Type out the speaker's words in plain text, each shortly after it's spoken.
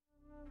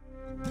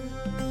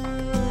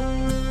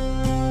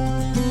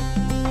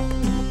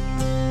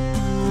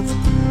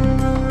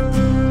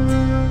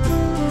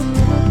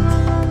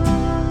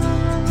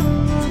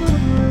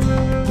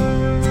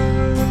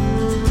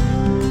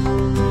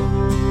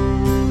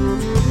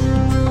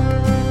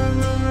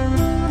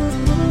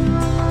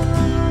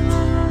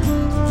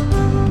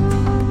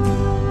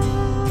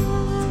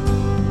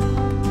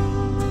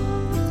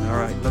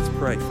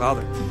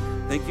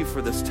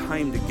for this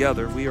time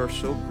together. We are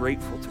so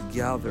grateful to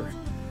gather.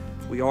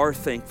 We are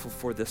thankful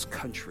for this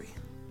country.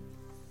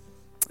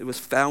 It was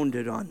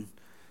founded on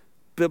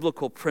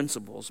biblical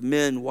principles,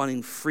 men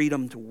wanting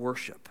freedom to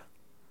worship.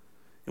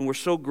 And we're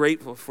so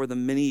grateful for the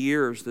many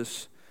years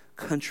this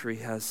country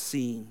has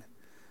seen.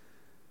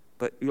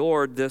 But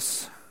Lord,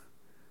 this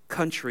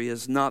country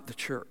is not the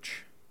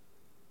church.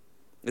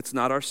 It's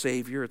not our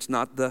Savior. It's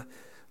not the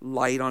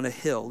light on a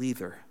hill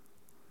either.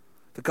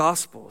 The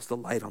gospel is the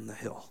light on the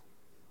hill.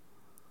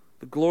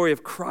 The glory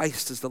of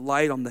Christ is the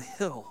light on the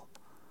hill.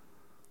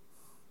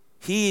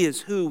 He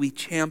is who we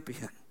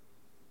champion.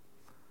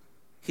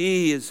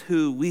 He is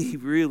who we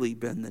really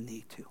bend the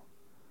knee to.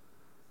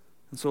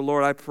 And so,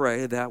 Lord, I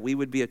pray that we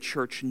would be a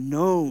church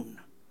known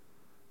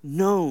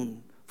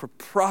for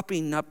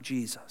propping up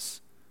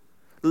Jesus,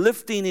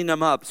 lifting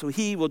him up so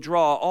he will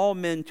draw all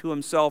men to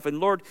himself.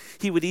 And Lord,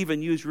 he would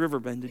even use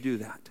Riverbend to do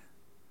that.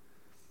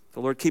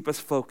 So Lord, keep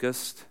us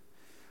focused.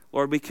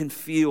 Lord, we can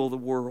feel the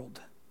world.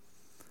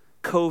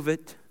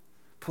 COVID,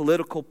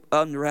 political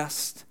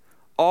unrest,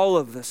 all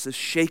of this is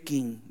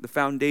shaking the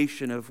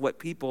foundation of what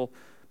people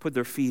put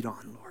their feet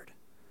on, Lord.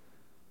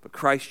 But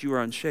Christ, you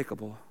are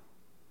unshakable.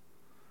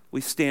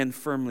 We stand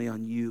firmly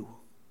on you.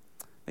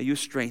 May you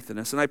strengthen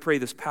us. And I pray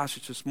this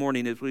passage this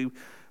morning as we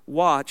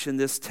watch in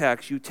this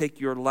text, you take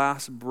your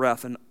last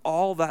breath and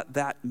all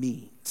that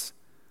means.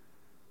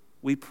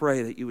 We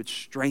pray that you would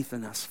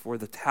strengthen us for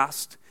the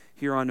task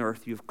here on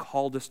earth you've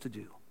called us to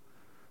do,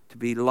 to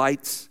be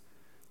lights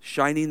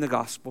shining the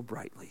gospel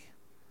brightly.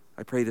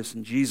 I pray this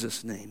in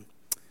Jesus' name.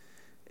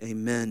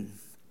 Amen.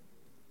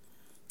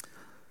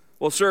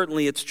 Well,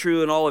 certainly it's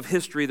true in all of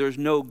history there's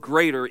no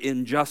greater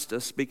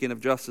injustice, speaking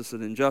of justice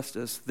and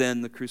injustice,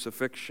 than the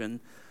crucifixion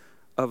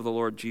of the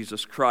Lord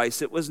Jesus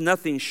Christ. It was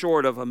nothing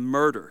short of a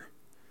murder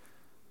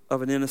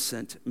of an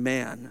innocent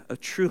man, a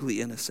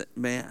truly innocent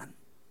man.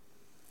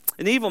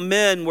 And evil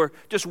men were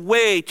just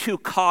way too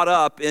caught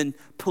up in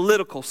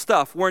political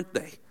stuff, weren't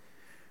they?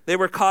 They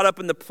were caught up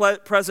in the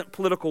present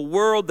political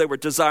world. They were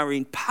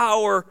desiring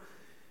power.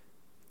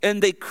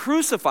 And they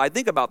crucified,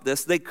 think about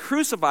this, they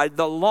crucified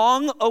the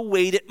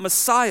long-awaited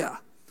Messiah,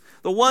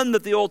 the one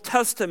that the Old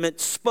Testament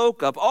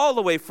spoke of all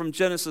the way from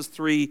Genesis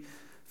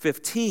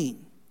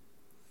 3:15.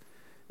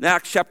 In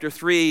Acts chapter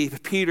 3,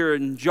 Peter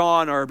and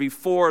John are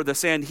before the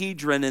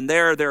Sanhedrin, and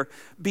they're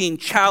being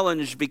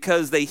challenged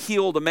because they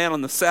healed a man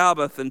on the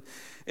Sabbath.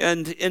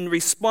 And in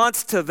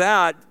response to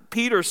that,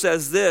 Peter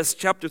says this,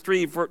 chapter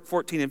 3,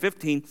 14 and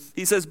 15,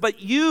 he says, "But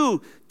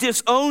you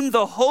disowned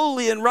the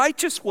holy and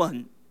righteous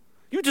one."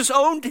 You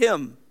disowned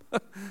him. I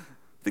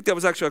think that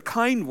was actually a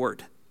kind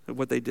word of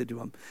what they did to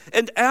him.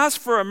 "And asked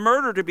for a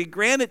murder to be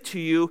granted to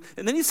you."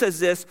 And then he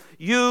says this,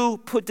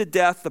 "You put to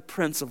death the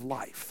Prince of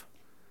Life."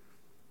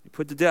 You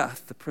put to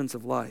death the Prince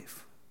of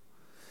Life.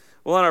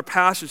 Well, in our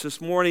passage this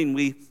morning,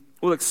 we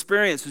will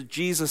experience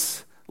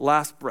Jesus'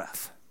 last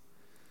breath.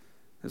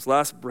 His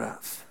last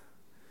breath.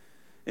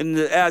 And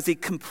as he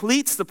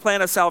completes the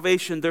plan of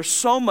salvation, there's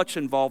so much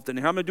involved in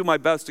here. I'm going to do my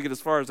best to get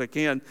as far as I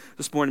can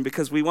this morning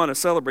because we want to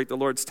celebrate the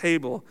Lord's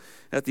table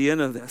at the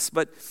end of this.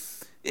 But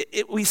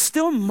we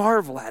still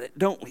marvel at it,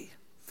 don't we?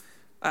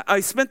 I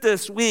spent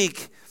this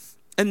week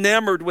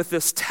enamored with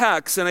this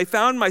text, and I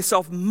found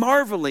myself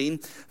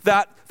marveling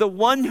that the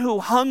one who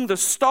hung the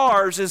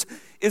stars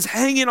is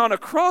hanging on a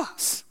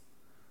cross.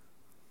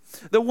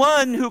 The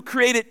one who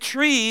created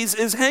trees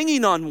is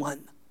hanging on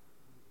one.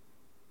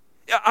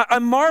 I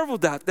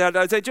marveled at that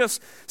as I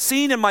just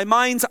seen in my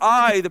mind's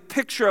eye the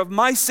picture of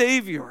my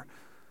Savior,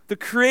 the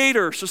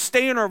creator,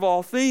 sustainer of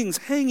all things,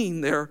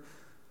 hanging there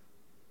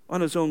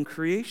on his own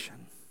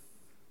creation.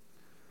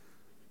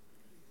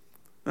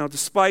 Now,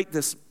 despite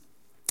this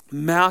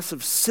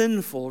massive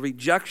sinful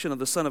rejection of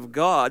the Son of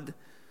God,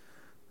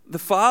 the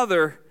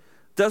Father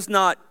does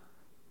not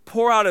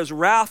pour out his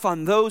wrath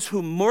on those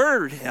who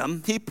murdered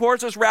him. He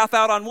pours his wrath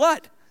out on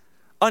what?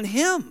 On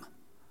him.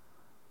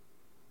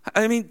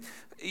 I mean,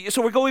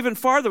 so we go even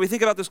farther. We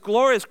think about this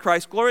glorious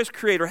Christ, glorious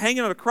Creator,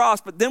 hanging on a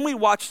cross, but then we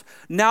watch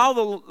now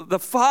the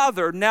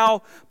Father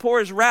now pour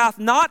his wrath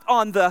not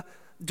on the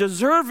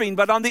deserving,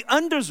 but on the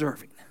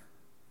undeserving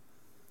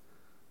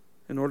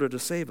in order to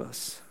save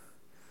us.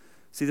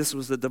 See, this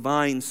was the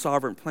divine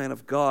sovereign plan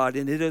of God,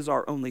 and it is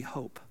our only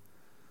hope.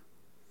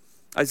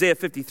 Isaiah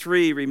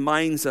 53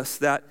 reminds us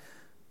that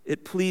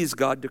it pleased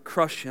God to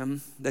crush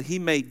him, that he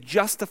may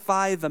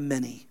justify the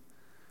many,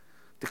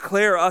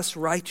 declare us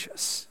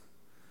righteous.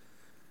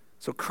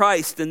 So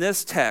Christ in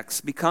this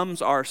text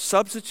becomes our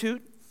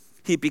substitute.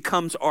 He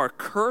becomes our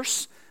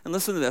curse. And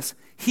listen to this.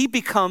 He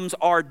becomes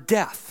our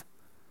death.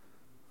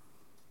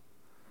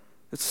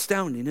 It's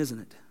astounding, isn't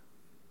it?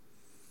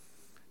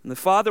 And the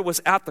Father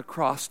was at the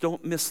cross.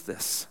 Don't miss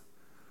this.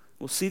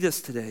 We'll see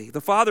this today. The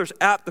Father's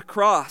at the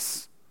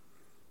cross.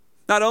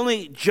 Not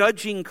only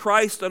judging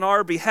Christ on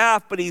our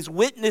behalf, but he's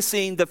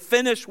witnessing the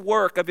finished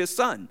work of his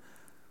Son.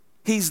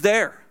 He's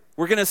there.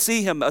 We're going to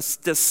see him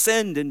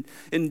descend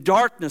in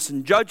darkness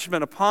and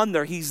judgment upon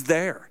there. He's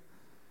there.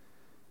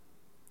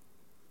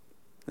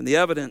 And the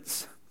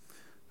evidence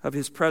of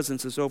his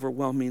presence is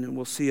overwhelming, and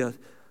we'll see a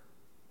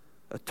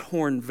a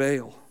torn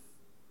veil,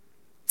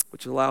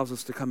 which allows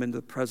us to come into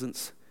the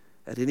presence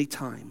at any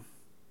time.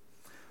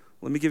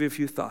 Let me give you a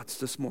few thoughts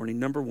this morning.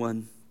 Number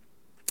one,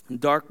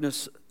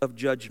 darkness of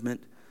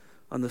judgment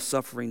on the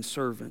suffering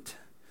servant.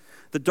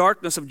 The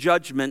darkness of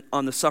judgment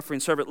on the suffering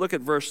servant. Look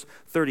at verse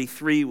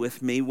 33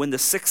 with me. When the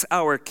 6th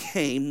hour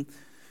came,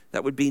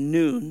 that would be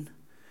noon,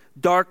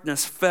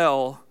 darkness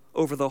fell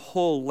over the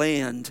whole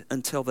land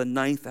until the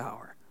 9th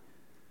hour.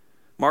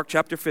 Mark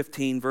chapter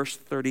 15, verse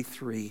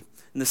 33.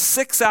 In the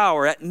 6th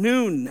hour, at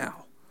noon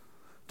now,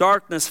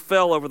 darkness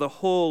fell over the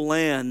whole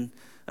land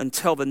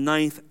until the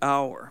 9th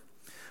hour.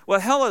 Well,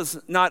 hell is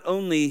not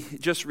only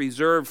just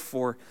reserved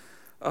for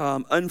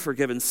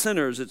unforgiven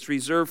sinners, it's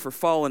reserved for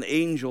fallen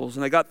angels.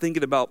 And I got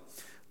thinking about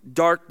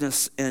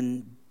darkness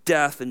and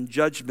death and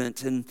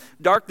judgment. And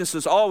darkness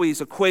is always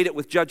equated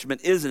with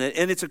judgment, isn't it?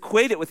 And it's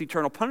equated with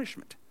eternal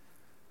punishment.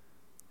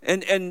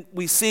 And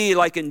we see,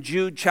 like in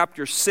Jude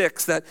chapter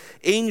 6, that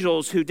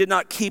angels who did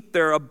not keep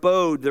their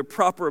abode, their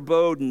proper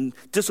abode, and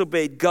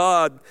disobeyed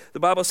God, the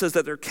Bible says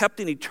that they're kept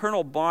in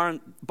eternal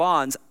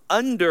bonds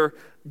under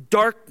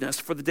darkness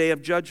for the day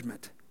of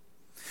judgment.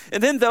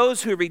 And then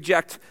those who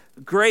reject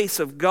the grace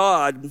of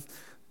God,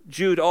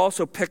 Jude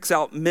also picks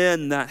out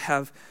men that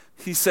have,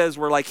 he says,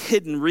 were like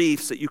hidden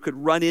reefs that you could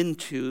run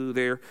into.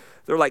 They're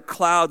like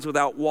clouds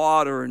without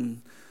water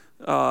and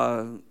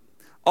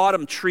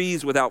autumn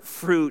trees without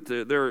fruit.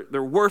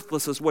 They're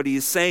worthless is what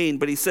he's saying.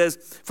 But he says,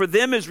 for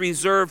them is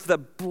reserved the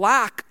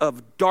black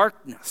of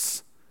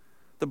darkness.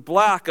 The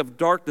black of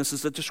darkness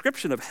is a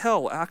description of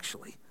hell,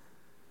 actually.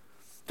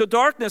 So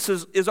darkness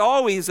is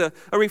always a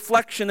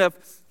reflection of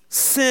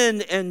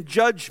sin and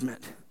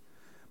judgment.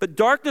 But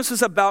darkness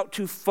is about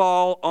to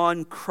fall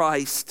on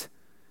Christ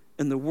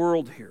in the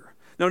world here.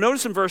 Now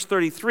notice in verse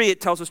 33, it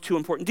tells us two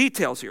important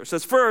details here. It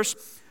says, first,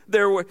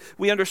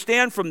 we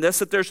understand from this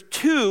that there's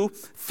 2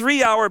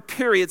 3-hour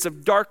periods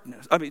of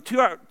darkness. 2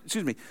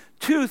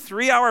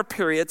 3-hour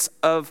periods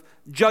of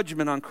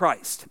judgment on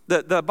Christ.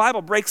 The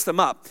Bible breaks them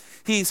up.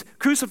 He's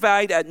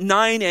crucified at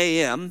 9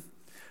 a.m.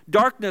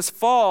 Darkness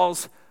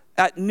falls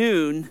at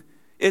noon.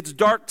 It's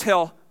dark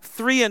till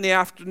 3 in the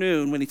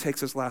afternoon when he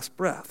takes his last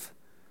breath.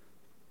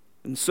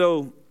 And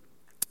so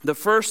the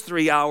first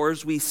 3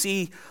 hours we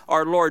see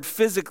our Lord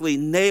physically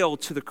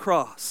nailed to the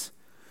cross.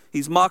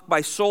 He's mocked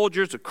by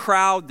soldiers, a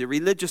crowd, the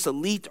religious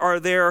elite are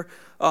there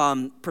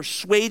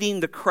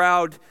persuading the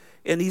crowd,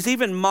 and he's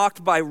even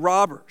mocked by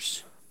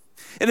robbers.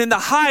 And in the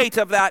height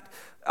of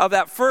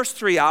that first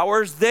 3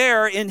 hours,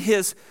 there in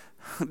his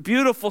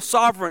beautiful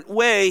sovereign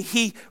way,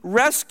 he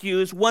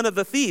rescues one of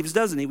the thieves,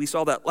 doesn't he? We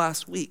saw that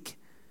last week.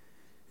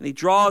 And he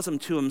draws him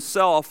to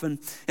himself. And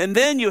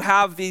then you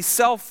have these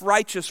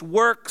self-righteous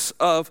works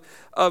of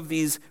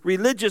these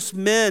religious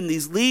men,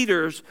 these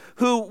leaders,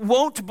 who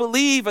won't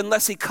believe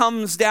unless he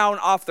comes down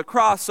off the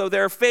cross. So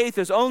their faith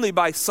is only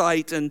by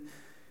sight. And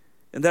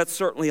that's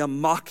certainly a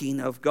mocking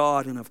of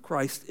God and of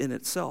Christ in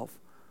itself.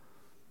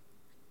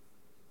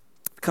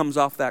 Comes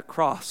off that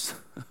cross.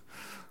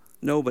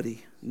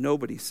 Nobody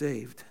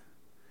saved.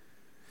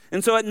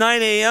 And so at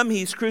 9 a.m.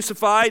 he's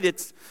crucified.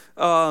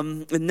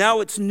 And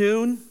now it's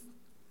noon.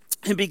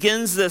 It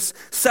begins this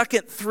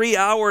second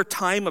 3-hour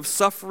time of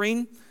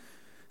suffering.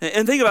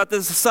 And think about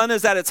this. The sun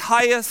is at its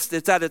highest.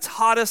 It's at its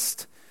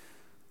hottest.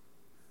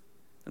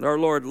 And our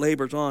Lord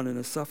labors on in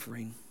his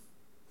suffering.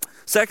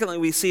 Secondly,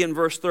 we see in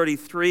verse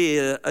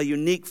 33 a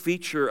unique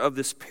feature of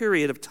this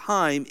period of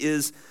time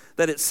is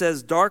that it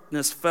says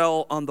darkness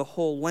fell on the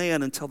whole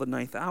land until the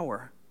 9th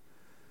hour.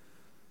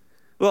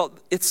 Well,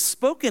 it's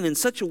spoken in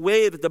such a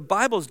way that the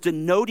Bible's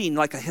denoting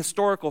like a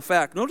historical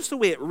fact. Notice the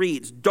way it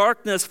reads.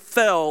 Darkness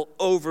fell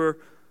over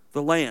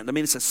the land. I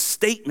mean, it's a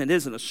statement,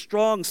 isn't it? A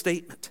strong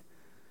statement.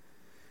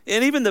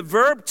 And even the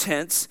verb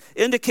tense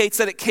indicates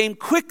that it came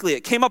quickly.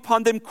 It came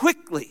upon them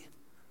quickly.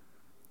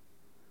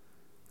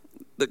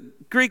 The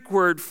Greek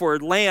word for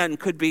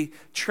land could be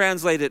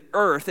translated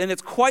earth. And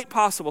it's quite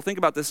possible, think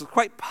about this, it's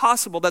quite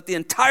possible that the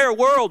entire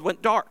world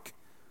went dark.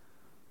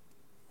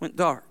 Went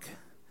dark.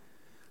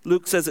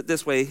 Luke says it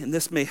this way, and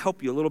this may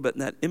help you a little bit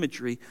in that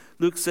imagery.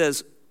 Luke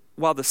says,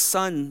 while the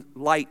sun's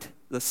light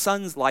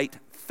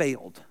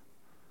failed.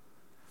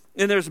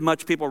 And there's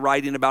much people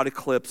writing about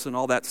eclipse and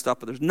all that stuff,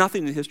 but there's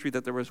nothing in history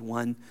that there was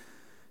one.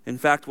 In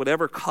fact,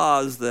 whatever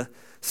caused the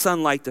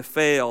sunlight to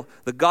fail,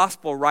 the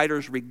gospel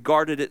writers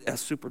regarded it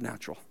as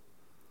supernatural.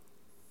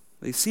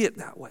 They see it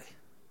that way.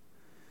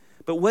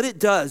 But what it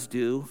does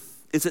do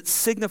is it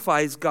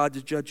signifies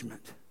God's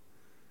judgment.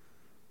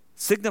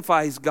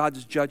 Signifies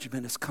God's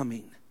judgment is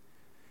coming.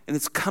 And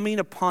it's coming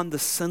upon the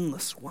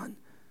sinless one.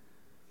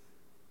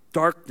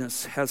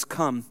 Darkness has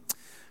come.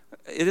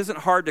 It isn't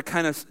hard to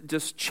kind of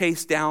just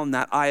chase down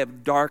that eye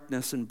of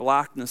darkness and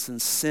blackness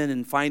and sin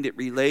and find it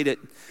related.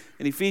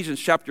 In Ephesians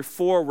chapter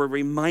 4, we're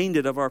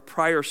reminded of our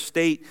prior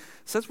state.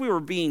 It says we were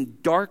being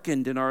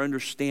darkened in our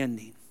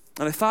understanding.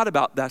 And I thought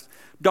about that.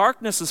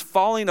 Darkness is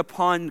falling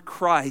upon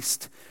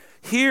Christ.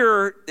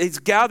 Here, he's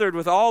gathered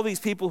with all these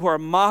people who are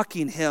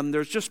mocking him.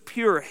 There's just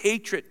pure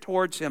hatred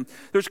towards him.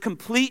 There's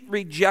complete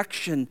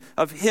rejection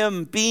of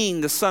him being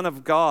the Son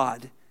of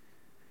God.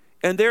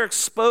 And they're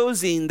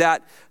exposing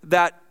that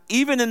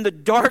even in the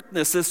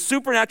darkness, this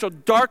supernatural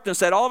darkness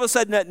that all of a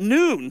sudden at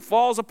noon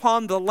falls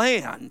upon the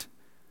land,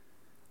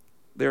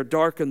 they're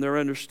darkened their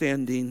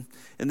understanding.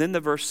 And then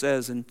the verse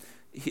says in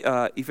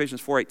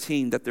Ephesians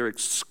 4:18 that they're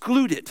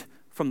excluded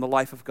from the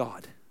life of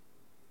God.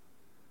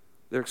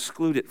 They're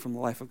excluded from the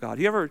life of God.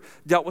 You ever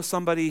dealt with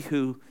somebody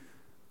who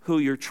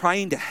you're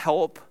trying to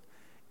help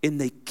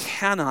and they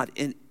cannot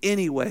in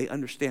any way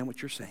understand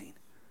what you're saying?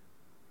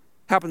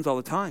 Happens all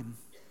the time.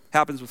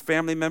 Happens with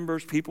family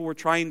members, people we're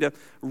trying to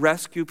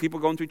rescue, people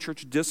going through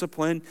church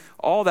discipline,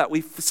 all that.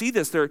 We see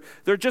this. They're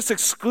just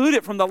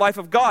excluded from the life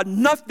of God.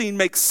 Nothing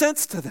makes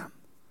sense to them.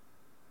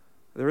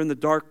 They're in the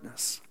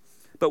darkness.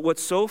 But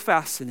what's so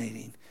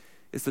fascinating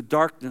is the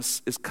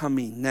darkness is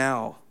coming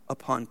now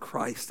upon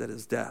Christ at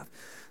his death.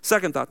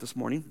 Second thought this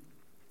morning,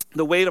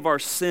 the weight of our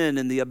sin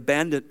and the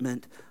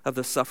abandonment of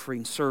the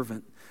suffering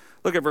servant.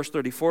 Look at verse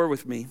 34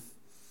 with me.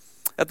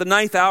 At the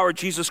 9th hour,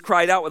 Jesus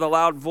cried out with a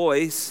loud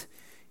voice,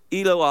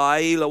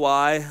 Eloi,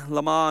 Eloi,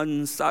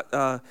 lama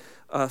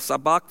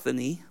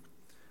sabachthani,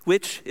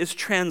 which is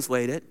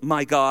translated,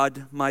 my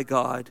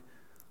God,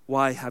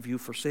 why have you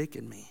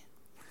forsaken me?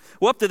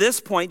 Well, up to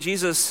this point,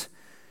 Jesus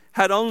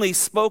had only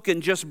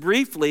spoken just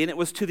briefly, and it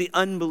was to the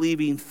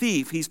unbelieving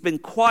thief. He's been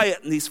quiet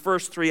in these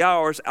first 3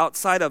 hours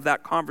outside of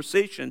that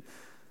conversation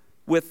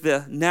with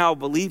the now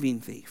believing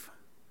thief.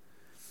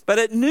 But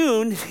at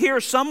noon, here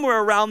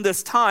somewhere around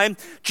this time,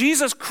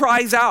 Jesus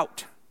cries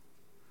out.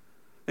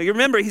 Now you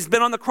remember, he's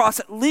been on the cross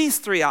at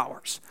least 3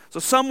 hours. So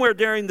somewhere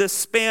during this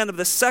span of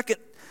the second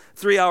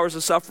 3 hours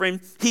of suffering,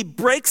 he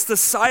breaks the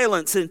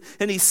silence and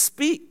he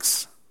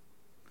speaks.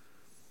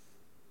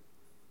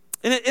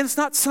 And it's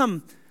not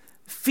some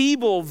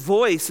feeble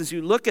voice as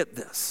you look at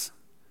this.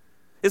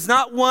 It's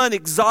not one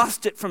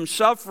exhausted from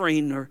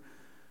suffering,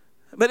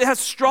 but it has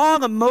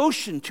strong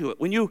emotion to it.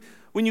 When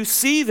you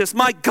see this,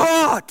 my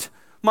God,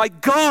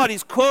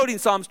 he's quoting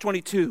Psalms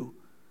 22.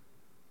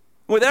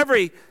 With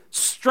every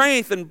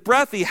strength and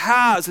breath he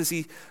has, as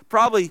he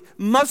probably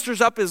musters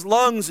up his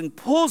lungs and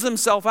pulls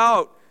himself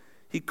out,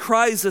 he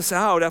cries this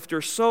out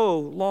after so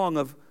long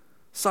of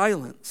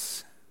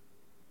silence.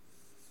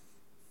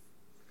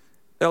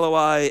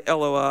 Eloi,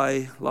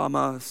 Eloi,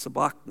 lama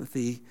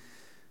sabachthani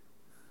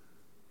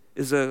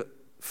is a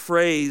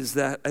phrase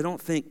that I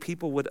don't think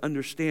people would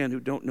understand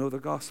who don't know the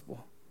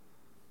gospel.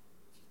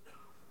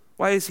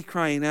 Why is he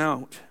crying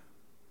out?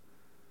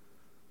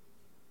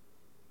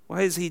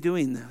 Why is he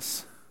doing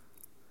this?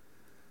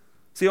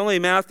 See, only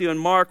Matthew and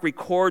Mark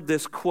record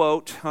this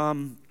quote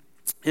in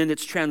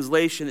its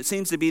translation. It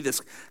seems to be this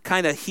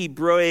kind of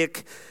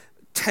Hebraic,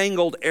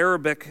 tangled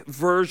Arabic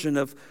version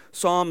of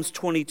Psalms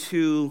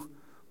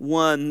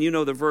 22:1. You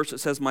know the verse that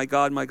says, my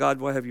God,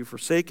 why have you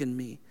forsaken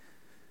me?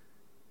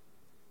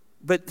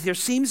 But there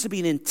seems to be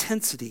an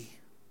intensity.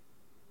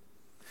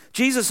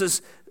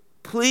 Jesus'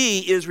 plea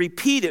is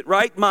repeated,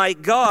 right? My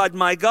God,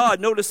 my God.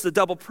 Notice the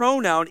double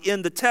pronoun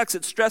in the text.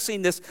 It's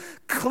stressing this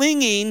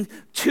clinging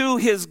to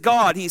his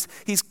God. He's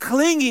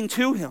clinging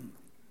to him.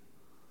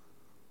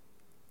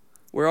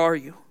 Where are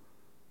you?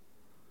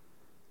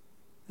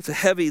 It's a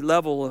heavy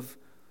level of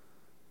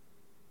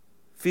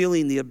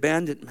feeling the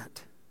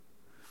abandonment.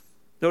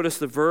 Notice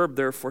the verb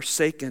there,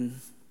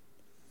 forsaken.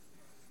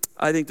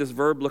 I think this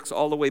verb looks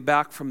all the way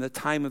back from the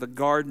time of the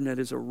garden at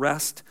his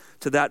arrest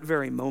to that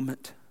very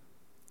moment.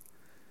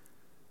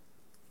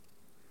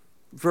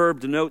 Verb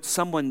denotes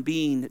someone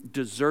being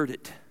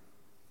deserted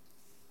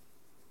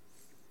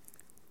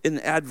in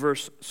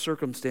adverse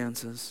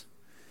circumstances.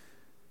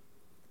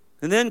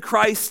 And then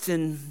Christ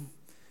in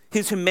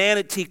his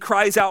humanity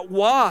cries out,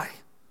 why?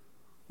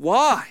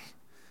 Why?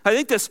 I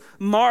think this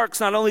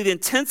marks not only the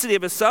intensity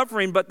of his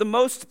suffering, but the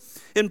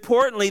most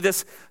importantly,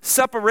 this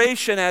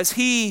separation as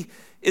he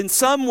in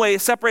some way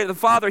separated the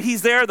Father.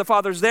 He's there, the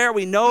Father's there.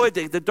 We know it.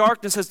 The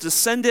darkness has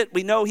descended.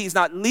 We know he's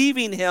not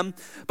leaving him.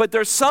 But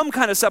there's some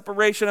kind of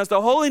separation as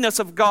the holiness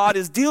of God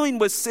is dealing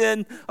with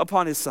sin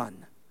upon his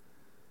Son.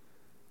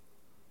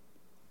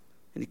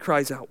 And he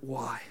cries out,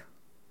 why?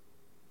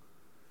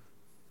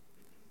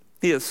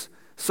 He has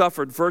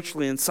suffered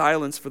virtually in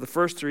silence for the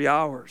first 3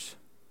 hours.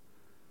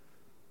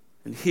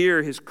 And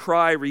here his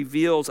cry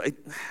reveals, I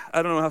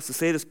don't know how else to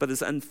say this, but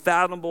his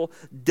unfathomable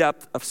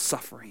depth of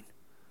suffering.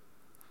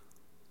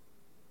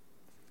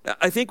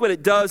 I think what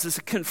it does is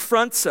it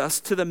confronts us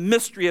to the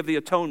mystery of the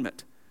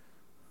atonement.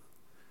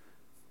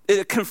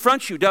 It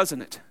confronts you,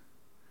 doesn't it?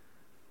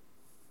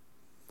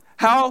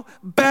 How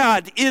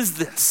bad is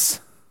this?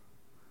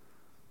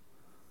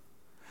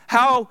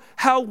 How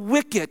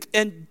wicked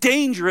and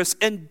dangerous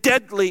and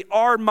deadly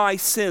are my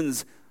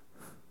sins?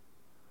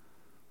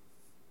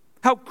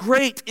 How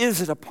great is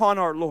it upon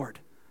our Lord?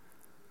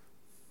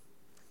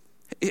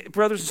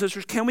 Brothers and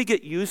sisters, can we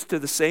get used to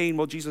the saying,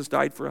 well, Jesus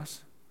died for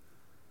us?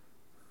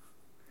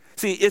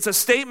 See, it's a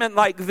statement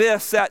like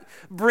this that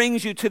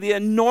brings you to the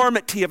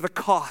enormity of the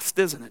cost,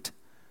 isn't it?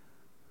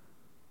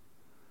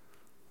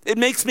 It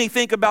makes me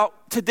think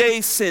about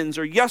today's sins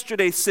or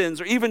yesterday's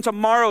sins or even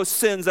tomorrow's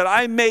sins that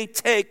I may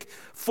take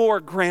for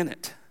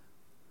granted.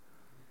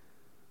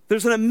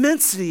 There's an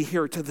immensity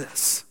here to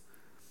this.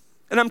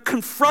 And I'm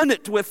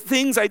confronted with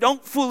things I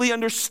don't fully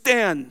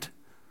understand.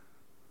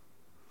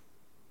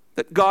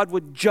 That God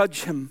would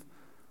judge him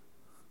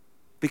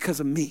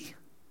because of me.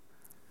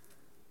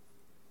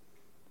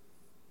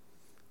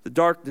 The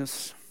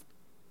darkness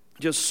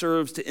just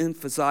serves to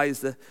emphasize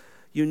the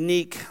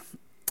unique,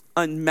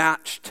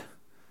 unmatched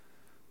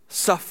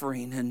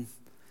suffering and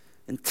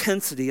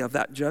intensity of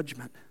that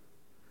judgment.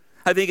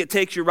 I think it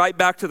takes you right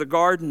back to the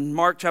garden.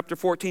 Mark chapter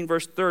 14,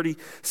 verse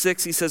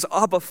 36, he says,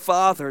 Abba,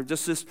 Father,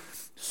 just this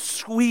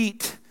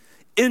sweet,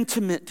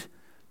 intimate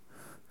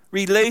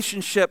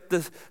relationship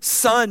the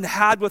Son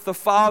had with the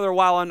Father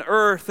while on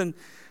earth. And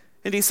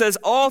he says,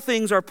 all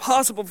things are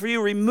possible for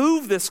you.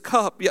 Remove this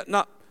cup, yet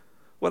not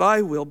what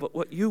I will, but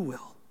what you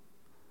will.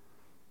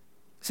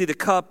 See, the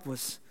cup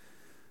was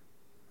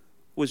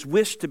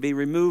wished to be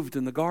removed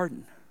in the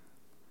garden.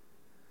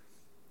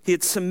 He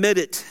had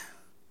submitted,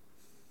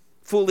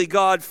 fully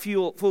God,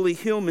 fully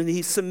human.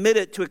 He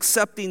submitted to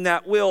accepting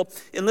that will.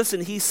 And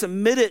listen, he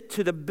submitted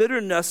to the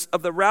bitterness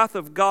of the wrath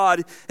of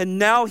God, and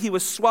now he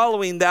was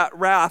swallowing that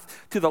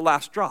wrath to the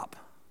last drop.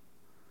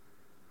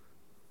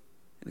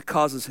 And it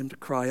causes him to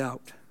cry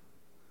out.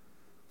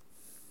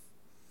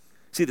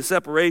 See, the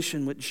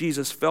separation which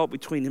Jesus felt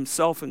between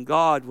himself and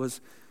God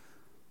was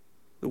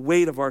the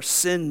weight of our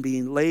sin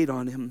being laid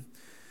on him.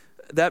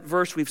 That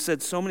verse we've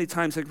said so many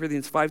times, 2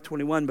 Corinthians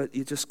 5:21, but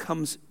it just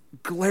comes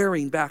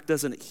glaring back,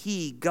 doesn't it?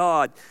 He,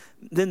 God,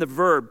 then the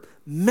verb,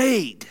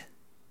 made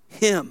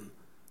him,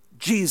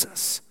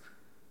 Jesus,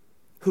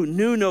 who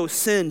knew no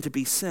sin, to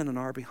be sin on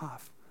our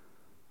behalf.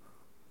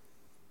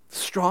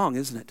 Strong,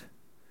 isn't it?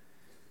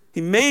 He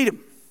made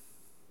him.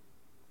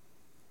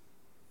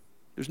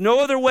 There's no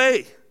other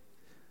way.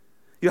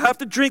 You have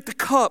to drink the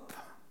cup.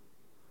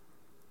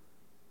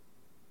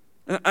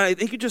 And I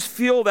think you just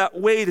feel that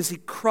weight as he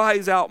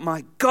cries out,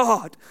 my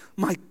God,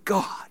 my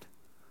God.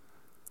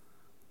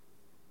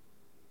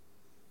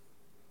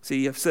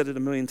 See, I've said it a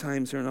million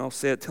times here, and I'll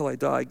say it till I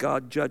die.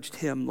 God judged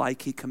him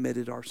like he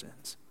committed our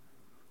sins.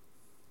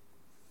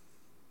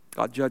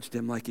 God judged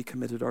him like he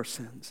committed our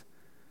sins.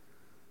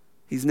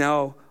 He's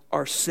now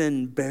our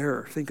sin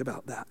bearer. Think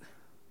about that.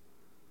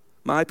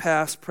 My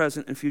past,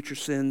 present, and future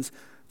sins,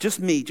 just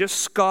me, just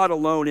Scott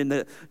alone, in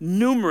the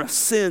numerous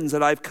sins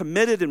that I've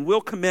committed and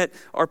will commit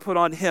are put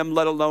on him,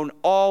 let alone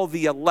all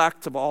the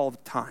elect of all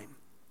time.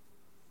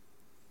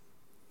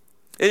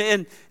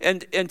 And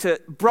to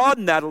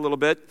broaden that a little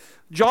bit,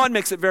 John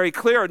makes it very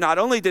clear, not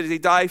only did he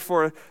die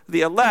for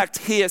the elect,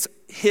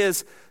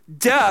 his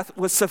death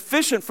was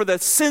sufficient for the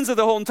sins of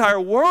the whole entire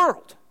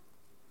world.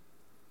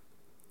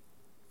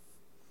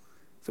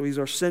 So he's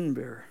our sin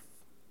bearer.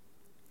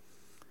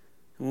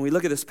 When we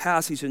look at this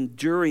passage, he's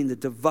enduring the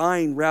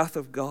divine wrath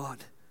of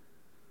God.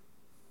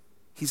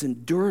 He's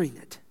enduring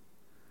it.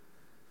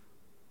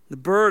 The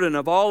burden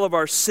of all of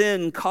our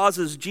sin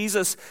causes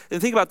Jesus,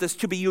 and think about this,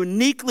 to be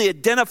uniquely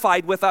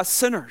identified with us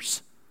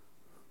sinners.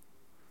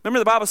 Remember,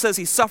 the Bible says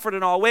he suffered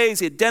in all ways,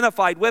 he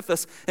identified with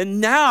us,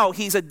 and now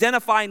he's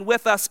identifying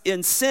with us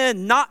in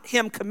sin, not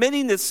him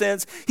committing the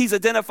sins, he's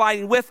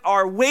identifying with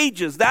our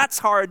wages.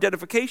 That's our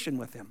identification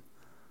with him.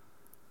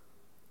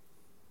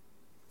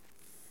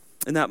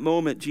 In that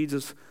moment,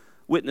 Jesus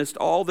witnessed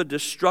all the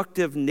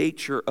destructive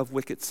nature of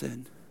wicked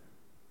sin.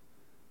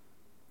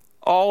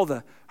 All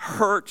the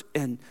hurt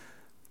and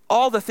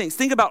all the things.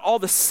 Think about all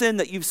the sin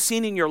that you've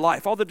seen in your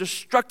life, all the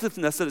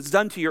destructiveness that it's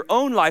done to your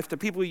own life, to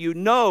people you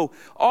know,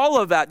 all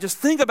of that. Just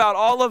think about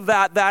all of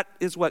that. That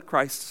is what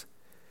Christ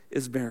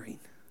is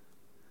bearing.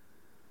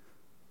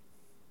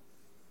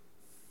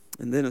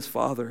 And then his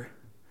Father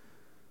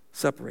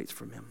separates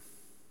from him.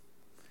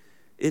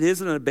 It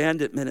is an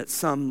abandonment at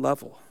some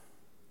level.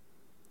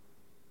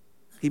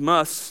 He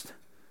must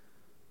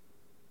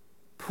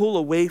pull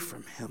away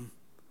from him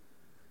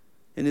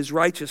in his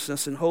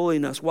righteousness and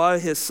holiness while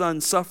his Son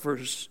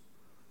suffers.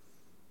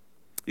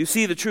 You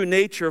see, the true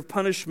nature of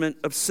punishment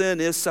of sin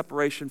is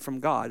separation from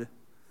God.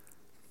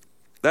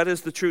 That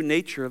is the true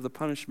nature of the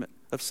punishment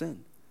of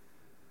sin.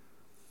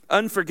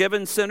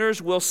 Unforgiven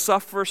sinners will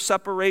suffer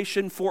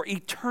separation for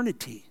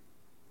eternity.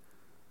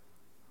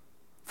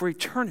 For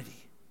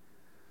eternity.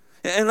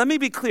 And let me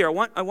be clear.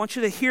 I want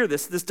you to hear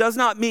this. This does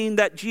not mean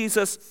that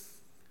Jesus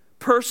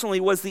personally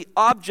was the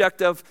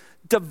object of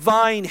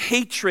divine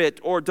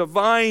hatred or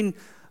divine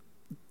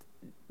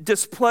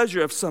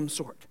displeasure of some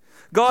sort.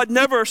 God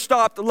never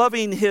stopped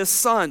loving his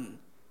Son.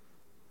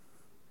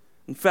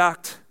 In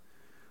fact,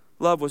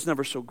 love was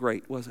never so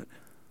great, was it?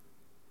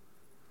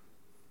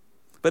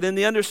 But in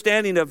the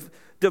understanding of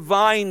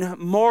divine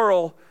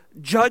moral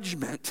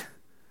judgment,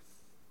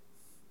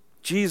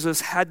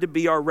 Jesus had to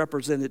be our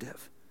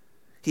representative.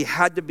 He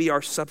had to be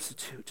our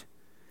substitute.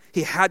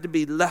 He had to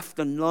be left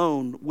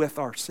alone with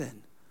our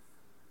sin.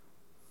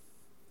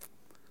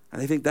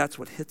 And I think that's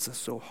what hits us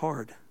so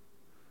hard.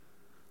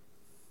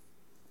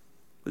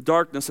 The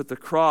darkness at the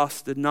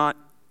cross did not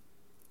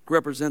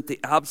represent the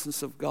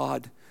absence of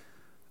God,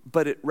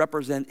 but it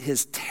represented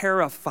his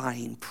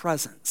terrifying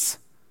presence.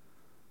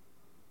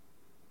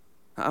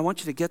 I want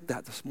you to get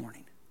that this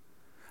morning.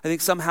 I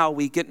think somehow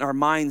we get in our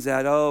minds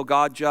that, oh,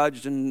 God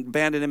judged and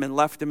abandoned him and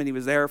left him and he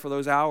was there for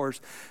those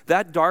hours.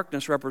 That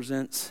darkness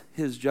represents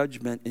his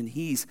judgment, and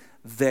he's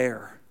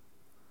there.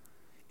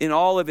 In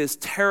all of his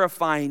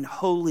terrifying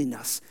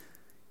holiness,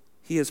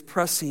 he is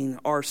pressing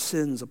our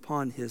sins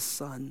upon his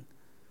Son.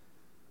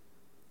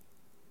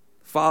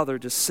 Father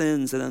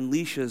descends and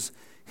unleashes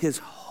his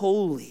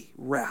holy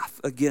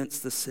wrath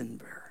against the sin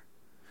bearer.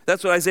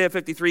 That's what Isaiah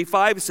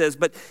 53:5 says.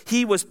 But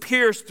he was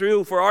pierced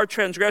through for our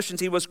transgressions.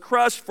 He was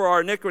crushed for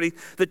our iniquity.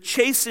 The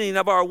chastening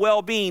of our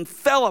well-being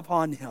fell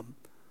upon him.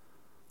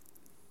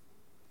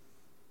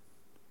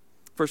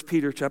 1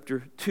 Peter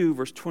chapter 2,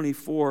 verse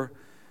 24.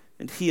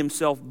 And he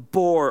himself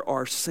bore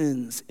our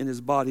sins in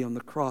his body on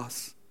the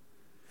cross.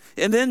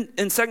 And then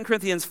in 2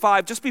 Corinthians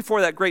 5, just before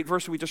that great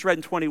verse we just read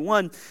in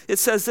 21, it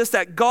says this,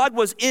 that God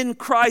was in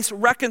Christ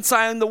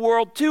reconciling the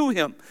world to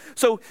him.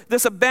 So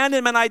this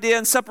abandonment idea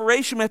and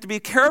separation, we have to be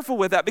careful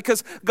with that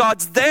because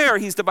God's there.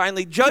 He's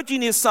divinely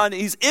judging his Son.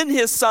 He's in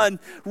his Son,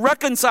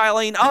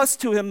 reconciling us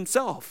to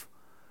himself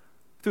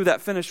through that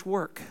finished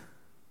work.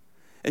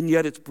 And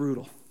yet it's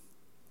brutal.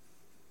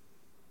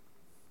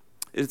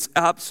 It's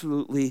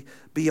absolutely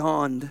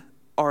beyond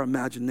our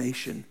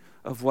imagination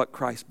of what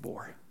Christ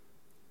bore.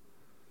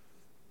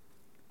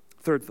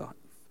 Third thought.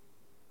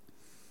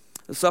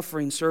 The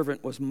suffering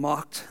servant was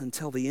mocked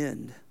until the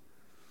end.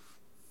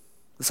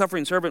 The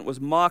suffering servant was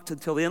mocked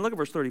until the end. Look at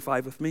verse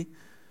 35 with me.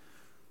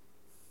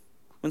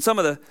 When some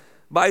of the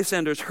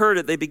bystanders heard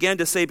it, they began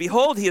to say,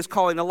 "Behold, he is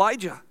calling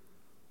Elijah."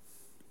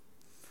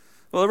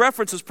 Well, the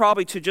reference is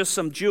probably to just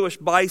some Jewish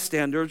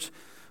bystanders.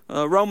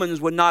 Romans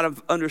would not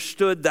have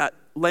understood that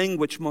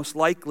language most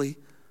likely.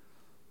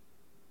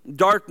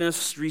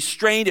 Darkness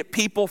restrained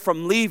people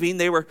from leaving.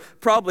 They were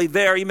probably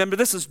there. Remember,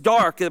 this is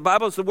dark. The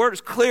the word is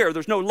clear.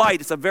 There's no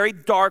light. It's a very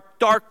dark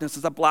darkness.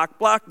 It's a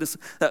blackness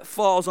that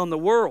falls on the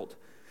world.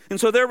 And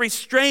so they're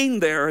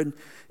restrained there, and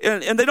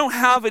they don't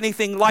have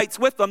anything lights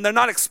with them. They're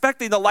not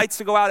expecting the lights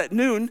to go out at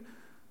noon.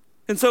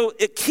 And so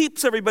it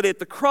keeps everybody at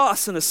the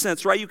cross in a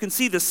sense, right? You can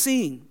see the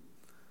scene.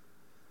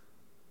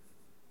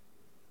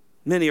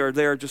 Many are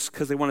there just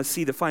because they want to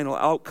see the final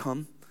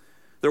outcome.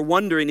 They're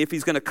wondering if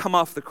he's going to come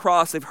off the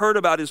cross. They've heard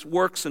about his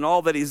works and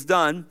all that he's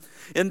done.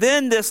 And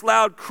then this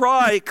loud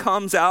cry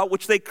comes out,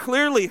 which they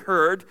clearly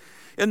heard,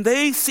 and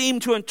they seem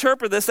to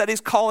interpret this that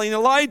he's calling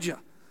Elijah.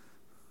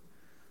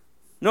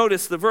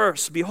 Notice the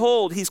verse,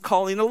 "Behold, he's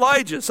calling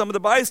Elijah." Some of the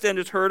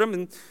bystanders heard him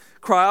and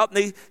cry out, and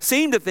they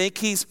seem to think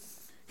he's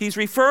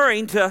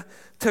referring to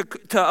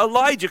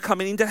Elijah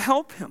coming in to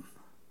help him.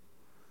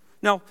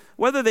 Now,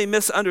 whether they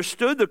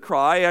misunderstood the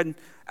cry and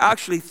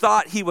actually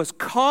thought he was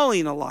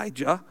calling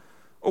Elijah,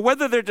 or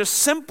whether they're just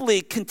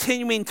simply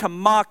continuing to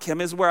mock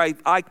him is where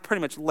I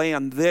pretty much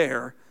land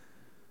there.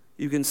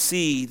 You can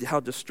see how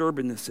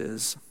disturbing this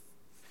is.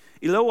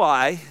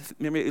 Eloi,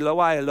 remember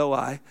Eloi,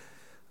 Eloi,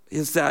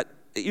 is that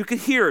you can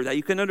hear that,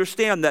 you can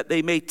understand that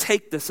they may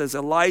take this as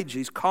Elijah,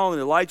 he's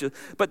calling Elijah,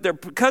 but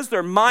because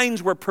their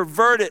minds were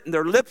perverted and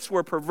their lips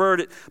were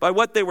perverted by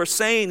what they were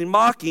saying and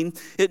mocking,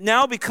 it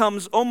now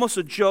becomes almost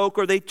a joke,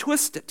 or they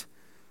twist it.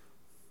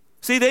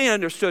 See, they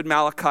understood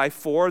Malachi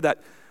 4,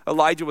 that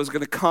Elijah was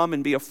going to come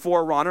and be a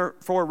forerunner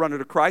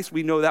to Christ.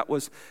 We know that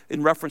was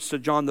in reference to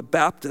John the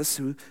Baptist,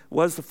 who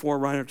was the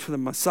forerunner to the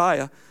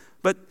Messiah.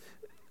 But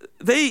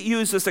they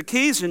used this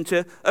occasion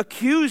to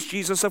accuse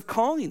Jesus of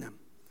calling him.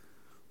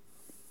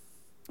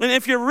 And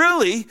if you're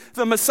really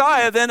the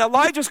Messiah, then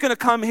Elijah's going to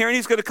come here and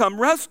he's going to come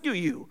rescue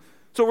you.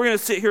 So we're going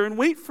to sit here and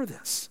wait for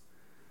this.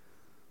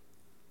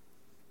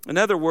 In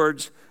other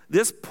words,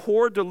 this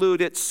poor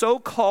deluded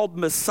so-called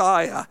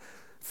Messiah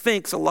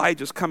thinks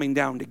Elijah's coming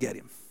down to get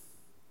him.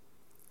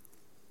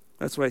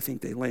 That's where I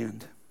think they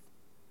land.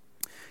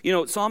 You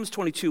know, Psalms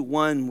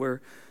 22:1,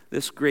 where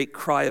this great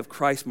cry of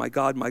Christ, my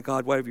God,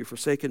 why have you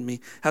forsaken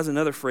me?" has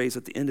another phrase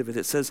at the end of it.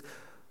 It says,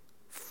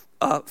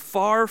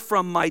 "Far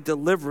from my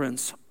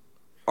deliverance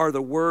are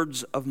the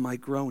words of my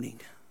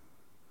groaning."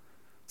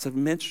 It's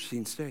an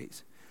interesting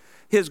state.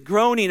 His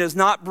groaning is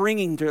not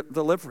bringing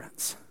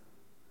deliverance.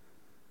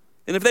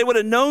 And if they would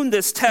have known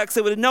this text,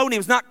 they would have known he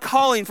was not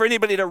calling for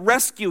anybody to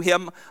rescue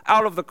him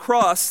out of the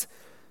cross.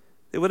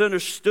 They would have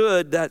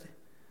understood that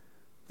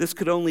this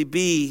could only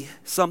be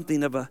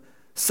something of a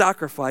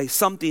sacrifice,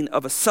 something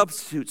of a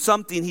substitute,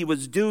 something he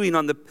was doing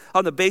on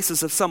the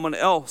basis of someone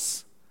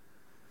else.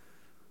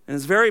 And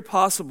it's very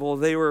possible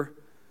they were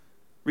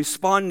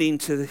responding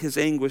to his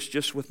anguish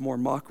just with more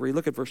mockery.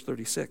 Look at verse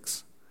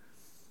 36.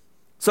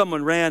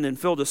 Someone ran and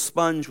filled a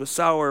sponge with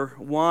sour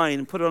wine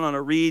and put it on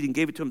a reed and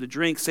gave it to him to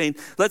drink, saying,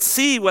 "Let's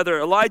see whether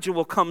Elijah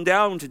will come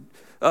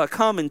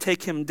and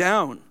take him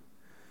down."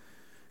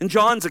 In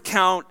John's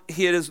account,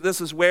 this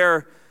is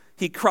where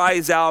he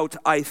cries out,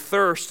 "I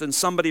thirst," and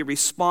somebody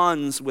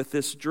responds with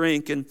this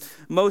drink. And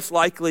most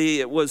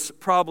likely it was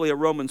probably a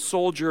Roman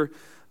soldier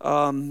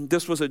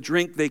This was a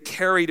drink they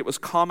carried. It was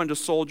common to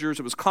soldiers.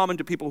 It was common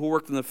to people who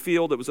worked in the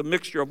field. It was a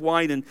mixture of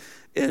wine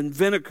and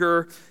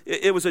vinegar.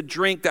 It was a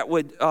drink that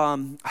would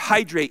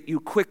hydrate you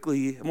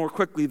quickly, more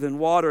quickly than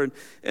water.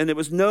 And it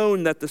was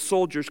known that the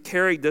soldiers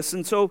carried this.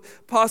 And so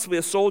possibly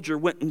a soldier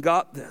went and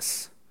got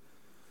this.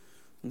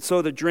 And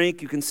so the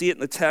drink, you can see it in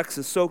the text,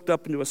 is soaked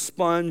up into a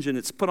sponge, and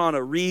it's put on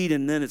a reed,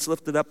 and then it's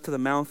lifted up to the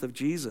mouth of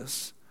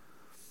Jesus.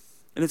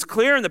 And it's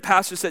clear in the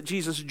passage that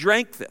Jesus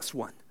drank this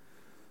one.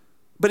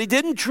 But he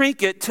didn't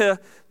drink it to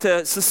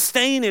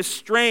sustain his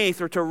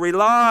strength or to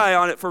rely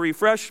on it for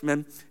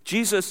refreshment.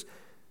 Jesus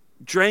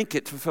drank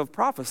it to fulfill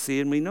prophecy,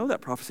 and we know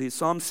that prophecy. It's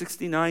Psalm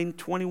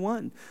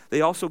 69:21.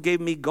 They also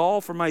gave me gall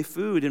for my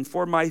food, and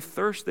for my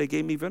thirst they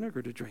gave me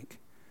vinegar to drink.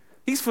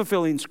 He's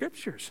fulfilling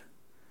scriptures.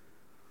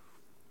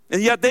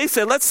 And yet they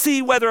said, let's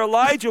see whether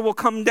Elijah will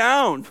come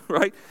down,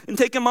 right, and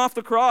take him off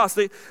the cross.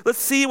 Let's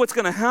see what's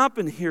going to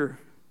happen here.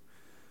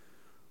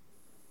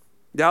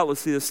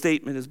 Doubtlessly, the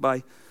statement is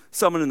by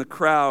someone in the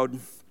crowd.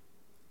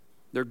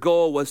 Their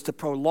goal was to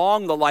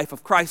prolong the life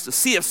of Christ, to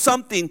see if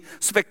something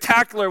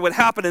spectacular would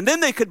happen, and then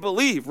they could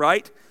believe,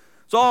 right?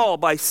 It's all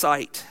by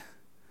sight.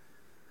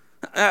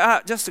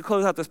 Just to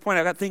close out this point,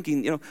 I got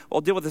thinking, I'll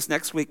deal with this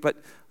next week, but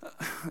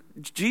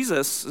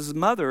Jesus'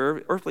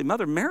 mother, earthly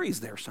mother,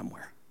 Mary's there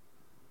somewhere.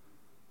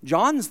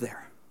 John's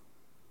there.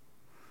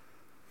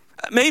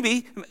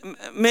 Maybe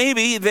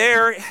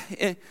they're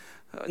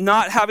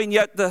not having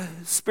yet the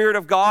Spirit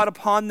of God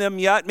upon them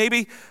yet.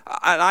 Maybe,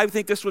 and I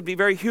think this would be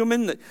very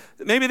human, that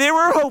maybe they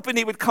were hoping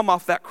he would come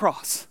off that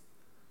cross.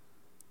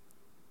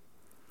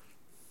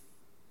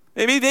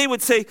 Maybe they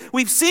would say,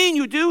 we've seen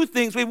you do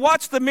things. We've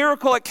watched the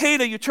miracle at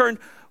Cana. You turned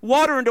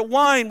water into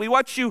wine. We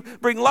watched you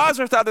bring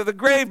Lazarus out of the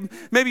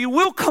grave. Maybe you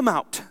will come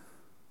out.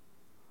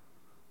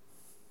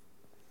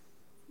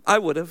 I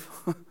would have.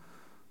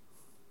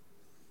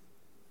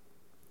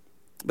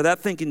 But that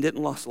thinking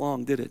didn't last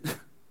long, did it?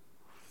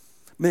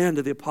 Man,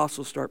 did the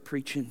apostles start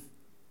preaching.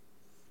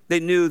 They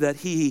knew that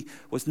he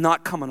was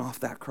not coming off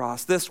that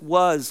cross. This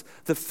was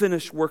the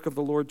finished work of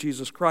the Lord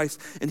Jesus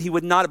Christ, and he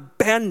would not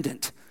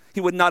abandon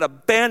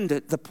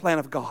the plan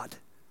of God.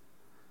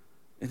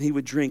 And he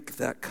would drink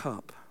that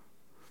cup.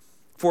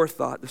 Fourth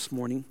thought this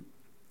morning,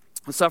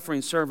 the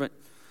suffering servant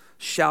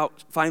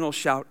final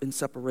shout in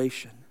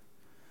separation.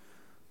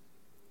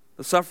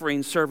 The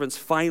suffering servant's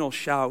final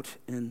shout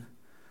in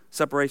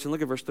separation.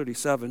 Look at verse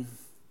 37.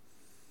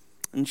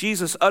 And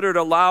Jesus uttered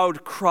a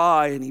loud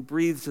cry, and he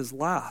breathed his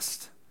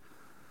last.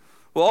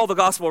 Well, all the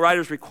gospel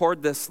writers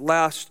record this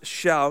last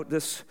shout.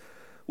 This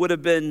would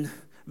have been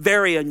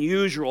very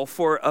unusual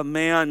for a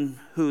man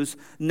whose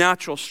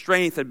natural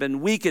strength had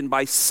been weakened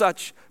by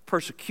such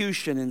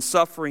persecution and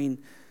suffering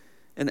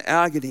and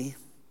agony.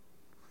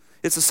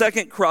 It's the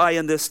second cry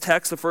in this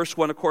text. The first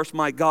one, of course,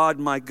 my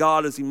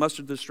God, as he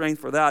mustered the strength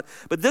for that.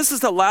 But this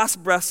is the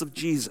last breath of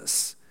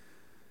Jesus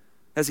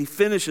as he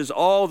finishes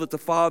all that the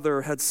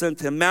Father had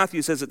sent him.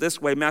 Matthew says it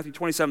this way, Matthew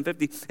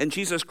 27:50, and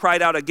Jesus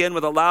cried out again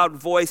with a loud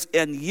voice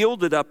and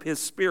yielded up his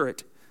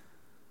spirit.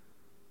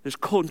 There's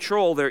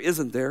control there,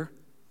 isn't there?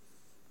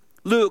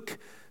 Luke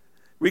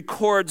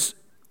records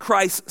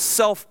Christ's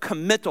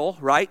self-committal,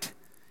 right?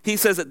 He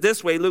says it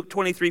this way, Luke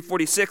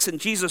 23:46, and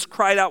Jesus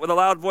cried out with a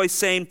loud voice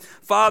saying,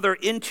 Father,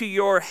 into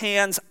your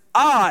hands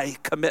I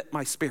commit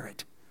my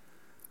spirit.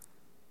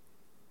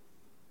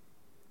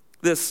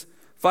 This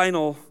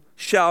final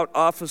shout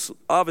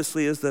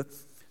obviously is the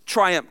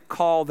triumph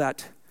call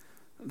that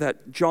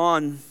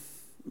John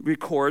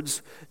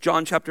records.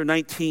 John chapter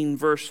 19,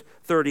 verse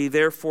 30,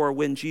 therefore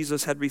when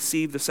Jesus had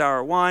received the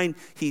sour wine,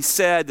 he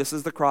said, this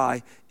is the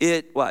cry,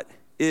 it, what?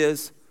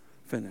 Is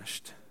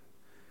finished.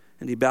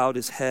 And he bowed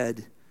his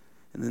head,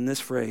 and then this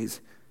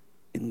phrase,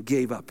 and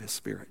gave up his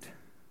spirit.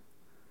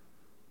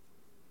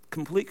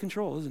 Complete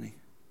control, isn't he?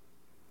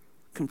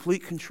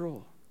 Complete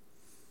control.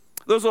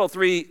 Those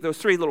three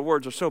little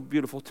words are so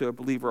beautiful to a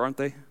believer, aren't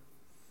they?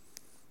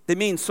 They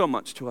mean so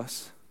much to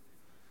us.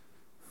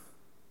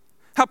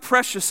 How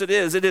precious it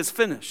is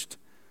finished.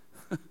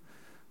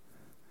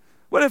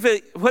 What if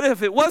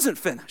it wasn't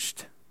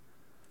finished?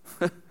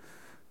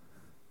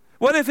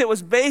 What if it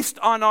was based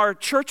on our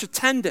church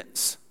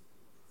attendance?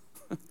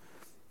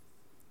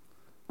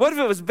 What if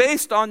it was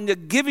based on the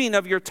giving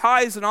of your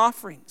tithes and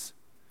offerings?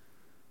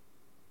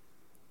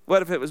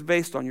 What if it was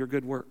based on your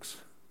good works?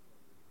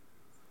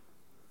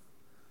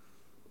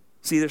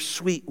 See, there's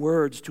sweet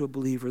words to a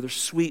believer. There's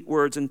sweet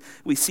words, and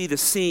we see the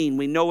scene.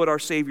 We know what our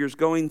Savior's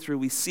going through.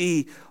 We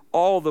see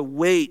all the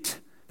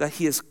weight that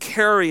he is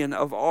carrying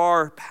of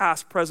our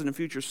past, present, and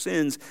future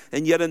sins,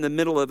 and yet in the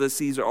middle of this,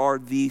 these are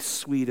the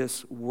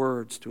sweetest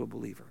words to a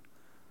believer.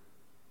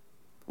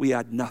 We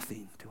add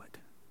nothing to it.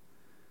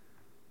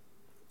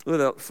 Look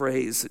at that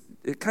phrase.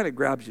 It kind of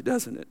grabs you,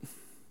 doesn't it?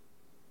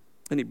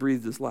 And he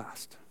breathed his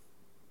last.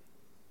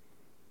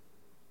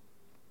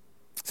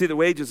 See, the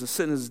wages of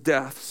sin is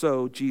death,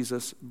 so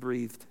Jesus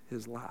breathed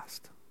his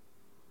last.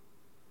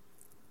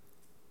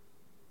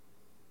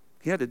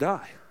 He had to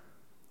die.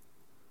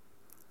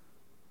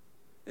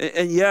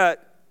 And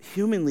yet,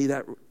 humanly,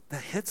 that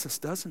hits us,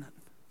 doesn't it?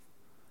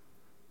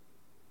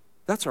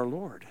 That's our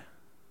Lord.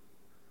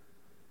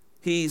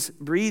 He's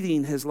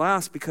breathing his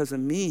last because of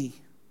me.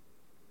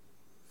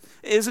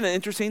 Isn't it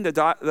interesting that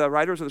the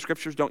writers of the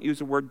scriptures don't use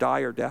the word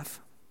die or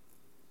death?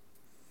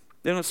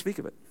 They don't speak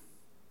of it.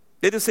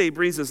 They just say he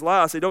breathes his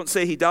last. They don't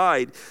say he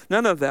died.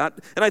 None of that.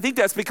 And I think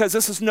that's because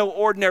this is no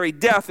ordinary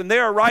death. And they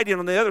are writing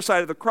on the other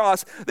side of the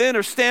cross. They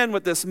understand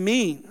what this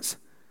means.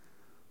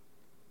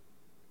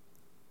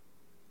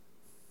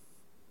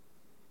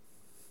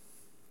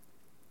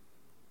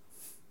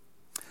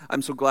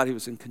 I'm so glad he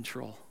was in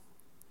control.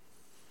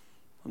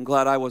 I'm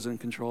glad I was in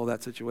control of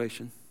that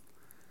situation.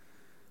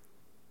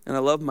 And I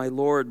love my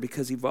Lord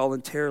because he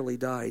voluntarily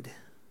died.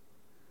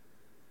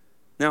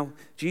 Now,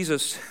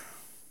 Jesus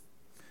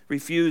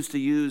refused to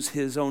use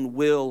his own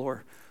will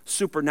or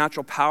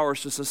supernatural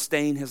powers to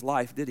sustain his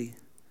life, did he?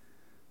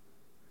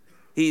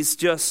 He's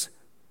just,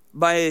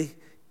 by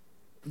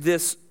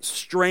this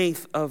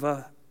strength of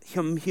a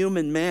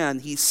human man,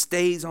 he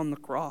stays on the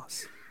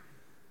cross.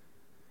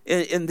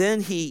 And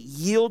then he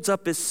yields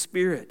up his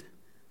spirit.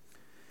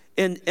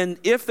 And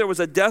if there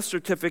was a death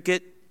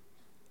certificate,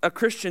 a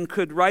Christian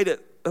could write it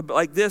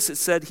like this. It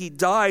said he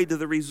died to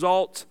the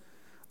result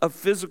of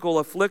physical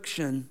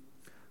affliction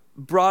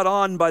brought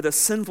on by the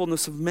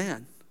sinfulness of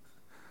man.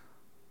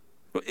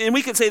 And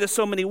we could say this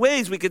so many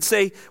ways. We could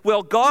say,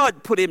 well,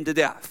 God put him to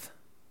death.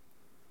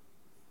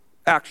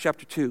 Acts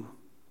chapter 2,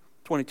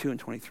 22 and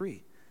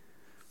 23.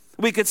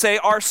 We could say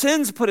our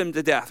sins put him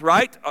to death,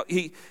 right?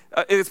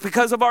 It's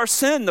because of our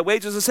sin. The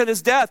wages of sin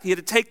is death. He had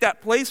to take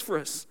that place for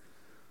us.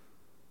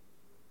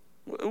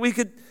 We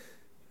could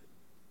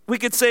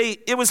say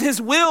it was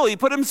his will. He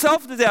put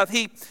himself to death.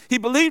 He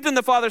believed in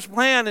the Father's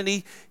plan, and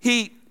he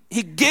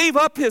gave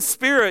up his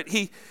spirit.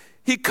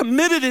 He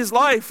committed his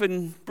life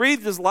and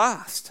breathed his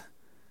last.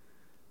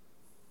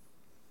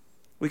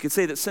 We could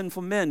say that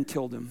sinful men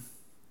killed him.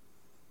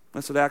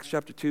 That's what Acts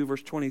chapter 2,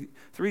 verse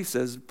 23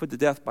 says, put to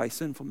death by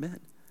sinful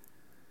men.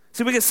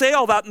 See, we can say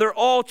all that, and they're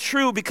all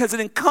true because it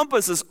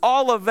encompasses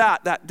all of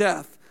that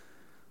death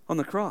on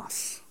the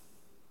cross.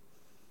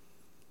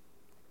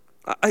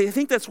 I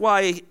think that's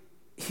why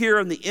here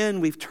in the end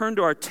we've turned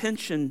our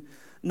attention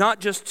not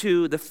just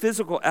to the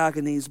physical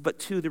agonies, but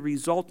to the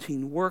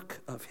resulting work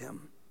of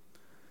him.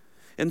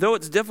 And though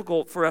it's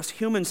difficult for us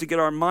humans to get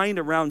our mind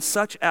around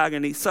such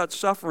agony, such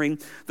suffering,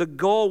 the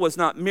goal was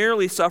not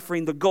merely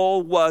suffering, the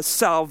goal was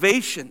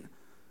salvation.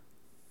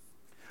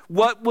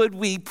 What would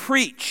we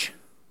preach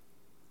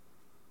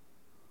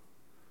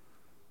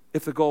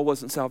if the goal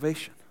wasn't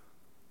salvation?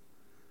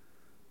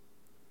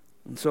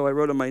 And so I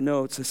wrote in my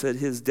notes, I said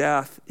his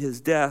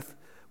death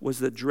was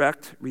the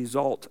direct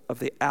result of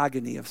the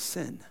agony of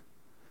sin.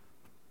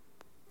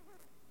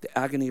 The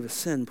agony of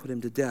sin put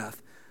him to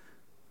death,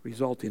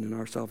 resulting in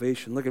our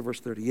salvation. Look at verse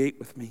 38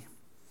 with me.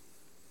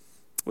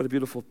 What a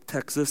beautiful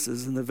text this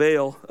is. And the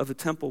veil of the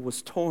temple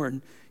was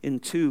torn in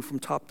two from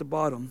top to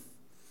bottom.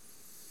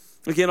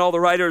 Again, all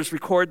the writers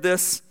record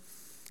this.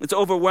 It's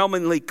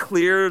overwhelmingly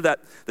clear that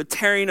the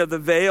tearing of the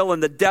veil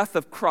and the death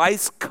of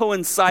Christ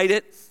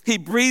coincided. He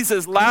breathes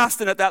his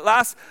last, and at that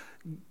last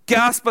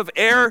gasp of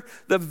air,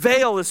 the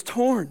veil is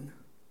torn.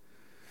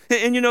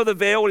 And you know the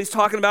veil, what he's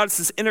talking about, it's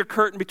this inner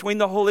curtain between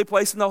the holy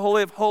place and the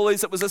Holy of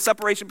Holies. It was a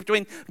separation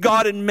between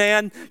God and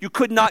man. You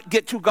could not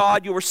get to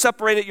God. You were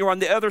separated. You were on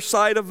the other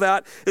side of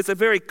that. It's a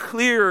very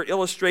clear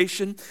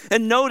illustration.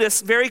 And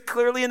notice very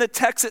clearly in the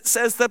text it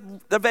says that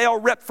the veil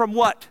ripped from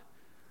what?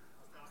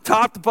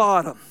 Top to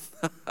bottom.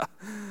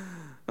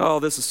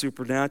 Oh, this is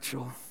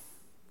supernatural.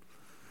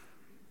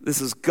 This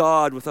is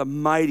God with a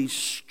mighty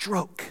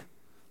stroke,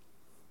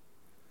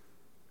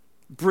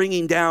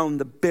 bringing down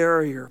the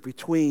barrier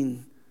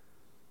between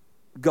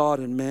God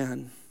and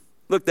man.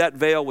 Look, that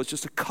veil was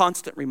just a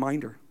constant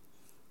reminder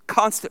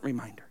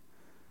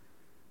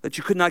that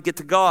you could not get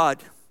to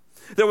God.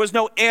 There was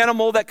no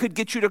animal that could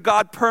get you to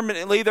God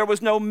permanently. There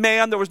was no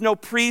man, there was no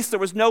priest, there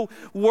was no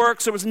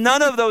works, there was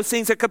none of those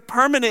things that could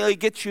permanently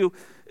get you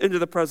into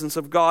the presence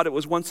of God. It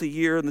was once a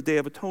year in the Day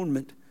of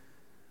Atonement.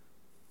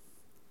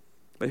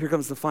 But here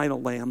comes the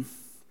final lamb.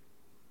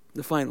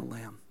 The final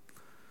lamb.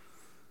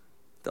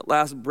 That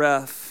last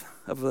breath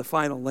of the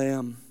final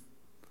lamb,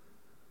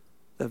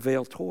 the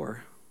veil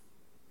tore.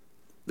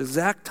 The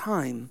exact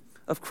time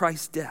of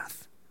Christ's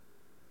death.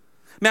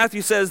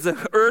 Matthew says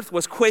the earth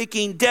was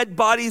quaking, dead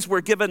bodies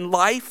were given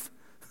life.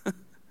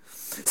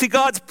 See,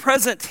 God's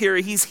present here.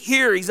 He's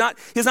here. He's not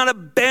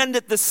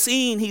abandoned the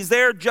scene. He's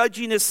there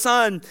judging his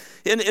son.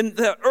 And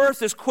the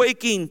earth is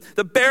quaking.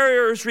 The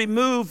barrier is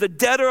removed. The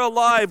dead are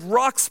alive.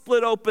 Rocks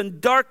split open.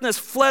 Darkness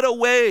fled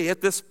away at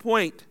this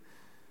point.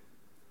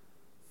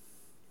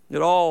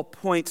 It all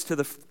points to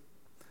the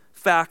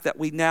fact that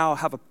we now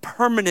have a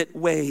permanent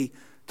way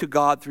to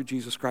God through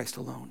Jesus Christ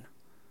alone.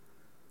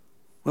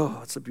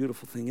 Oh, it's a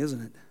beautiful thing,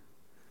 isn't it?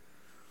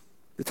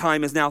 The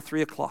time is now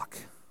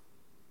 3:00.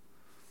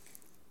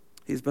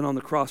 He's been on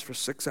the cross for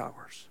 6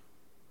 hours.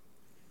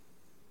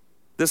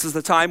 This is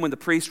the time when the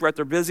priests were at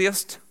their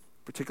busiest,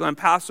 particularly on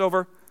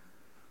Passover.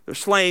 They're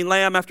slaying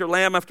lamb after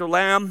lamb after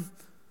lamb.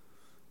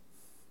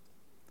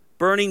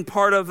 burning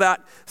part of that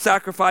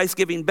sacrifice,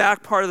 giving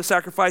back part of the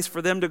sacrifice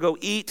for them to go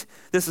eat.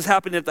 This is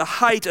happening at the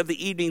height of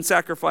the evening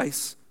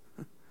sacrifice.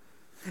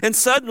 And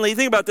suddenly,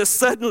 think about this,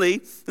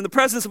 suddenly, in the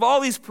presence of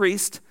all these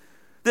priests,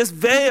 this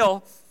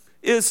veil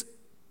is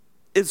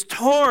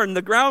torn,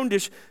 the ground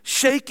is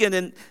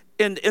shaken,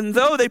 and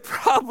though they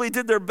probably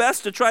did their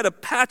best to try to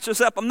patch this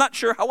up, I'm not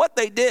sure what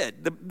they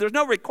did. There's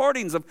no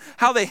recordings of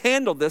how they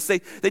handled this.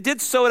 They did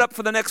sew it up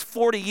for the next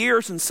 40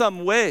 years in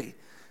some way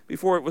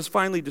before it was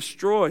finally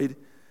destroyed.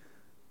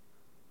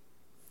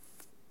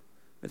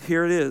 But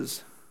here it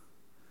is.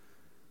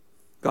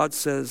 God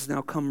says,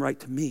 now come right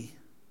to me.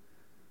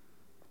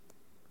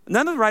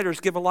 None of the writers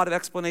give a lot of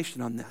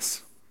explanation on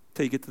this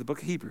until you get to the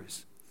book of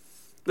Hebrews.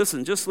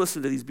 Just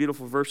listen to these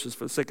beautiful verses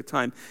for the sake of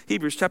time.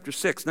 Hebrews chapter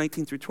 6,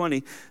 19 through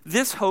 20.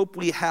 This hope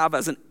we have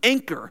as an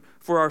anchor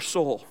for our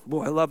soul.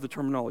 Boy, I love the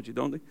terminology,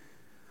 don't they?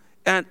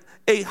 And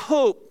a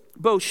hope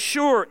both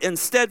sure and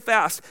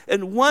steadfast,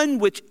 and one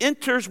which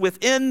enters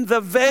within the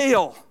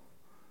veil,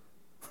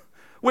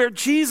 where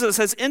Jesus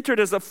has entered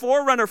as a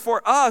forerunner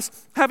for us,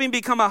 having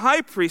become a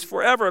high priest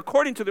forever,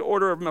 according to the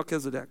order of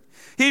Melchizedek.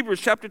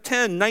 Hebrews chapter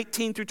 10,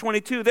 19 through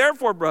 22.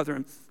 Therefore,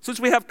 brethren, since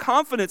we have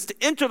confidence to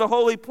enter the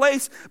holy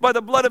place by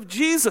the blood of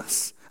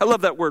Jesus. I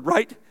love that word,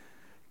 right?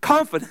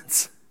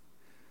 Confidence.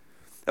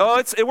 Oh,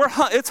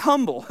 it's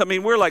humble. I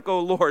mean, we're like, oh,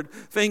 Lord,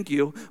 thank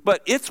you.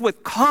 But it's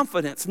with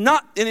confidence. And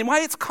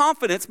why it's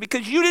confidence?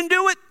 Because you didn't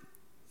do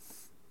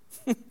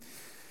it.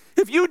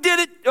 If you did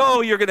it,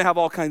 you're going to have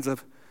all kinds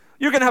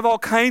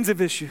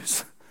of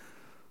issues.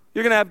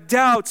 You're going to have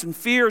doubts and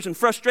fears and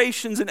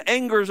frustrations and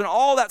angers, and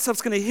all that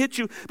stuff's going to hit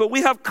you. But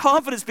we have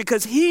confidence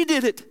because he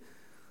did it.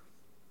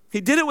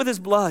 He did it with his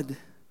blood.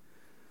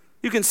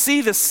 You can see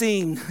the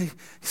scene.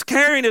 He's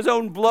carrying his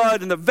own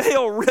blood, and the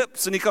veil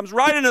rips, and he comes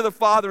right into the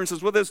Father and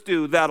says, will this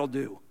do? That'll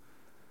do.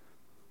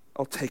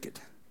 I'll take it.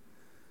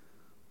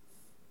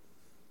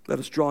 Let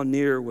us draw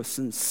near with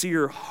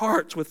sincere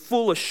hearts, with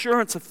full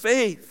assurance of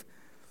faith.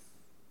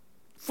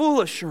 Full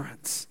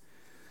assurance.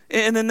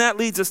 And then that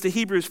leads us to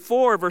Hebrews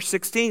 4, verse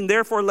 16.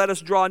 Therefore, let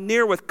us draw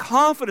near with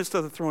confidence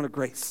to the throne of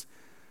grace.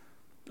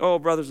 Oh,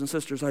 brothers and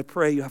sisters, I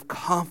pray you have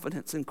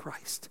confidence in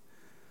Christ.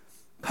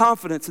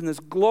 Confidence in this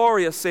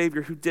glorious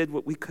Savior who did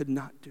what we could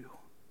not do.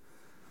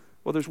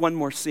 Well, there's one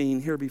more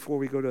scene here before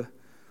we go to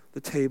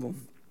the table.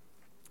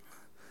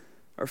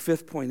 Our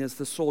fifth point is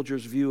the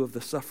soldier's view of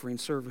the suffering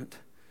servant.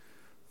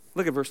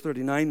 Look at verse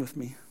 39 with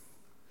me.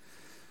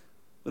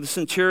 The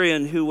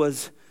centurion who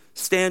was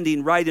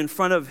standing right in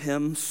front of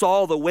him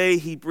saw the way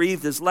he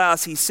breathed his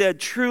last. He said,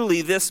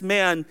 truly, this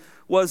man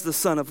was the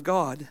Son of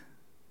God.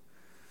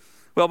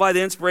 Well, by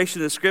the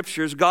inspiration of the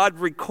Scriptures, God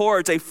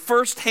records a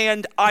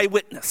first-hand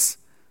eyewitness.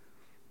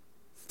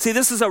 See,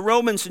 this is a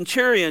Roman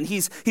centurion.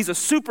 He's a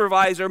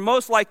supervisor,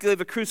 most likely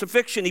of a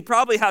crucifixion. He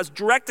probably has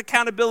direct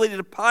accountability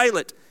to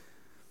Pilate.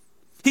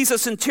 He's a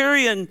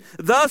centurion,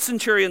 the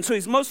centurion, so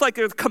he's most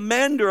likely the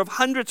commander of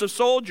hundreds of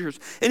soldiers.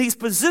 And he's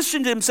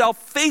positioned himself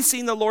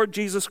facing the Lord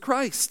Jesus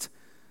Christ.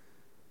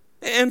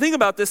 And think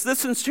about this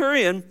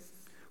centurion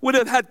would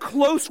have had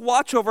close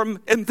watch over him.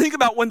 And think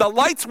about when the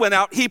lights went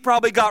out, he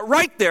probably got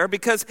right there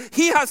because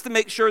he has to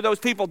make sure those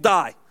people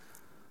die.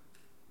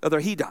 Other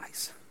he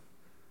dies.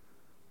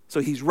 So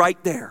he's right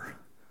there,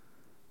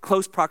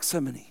 close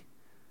proximity,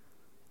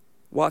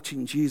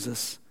 watching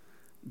Jesus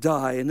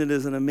die. And it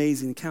is an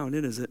amazing account,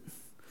 isn't it?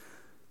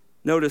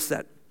 Notice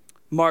that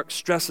Mark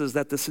stresses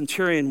that the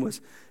centurion was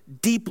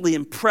deeply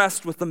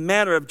impressed with the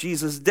manner of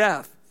Jesus'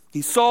 death.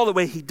 He saw the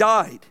way he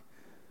died.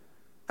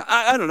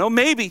 I don't know,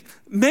 maybe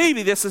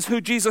this is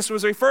who Jesus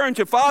was referring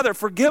to. Father,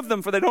 forgive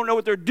them for they don't know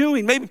what they're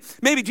doing.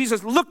 Maybe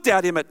Jesus looked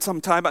at him at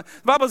some time. But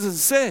the Bible doesn't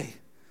say.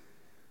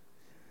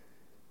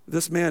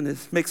 This man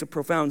makes a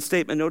profound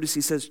statement. Notice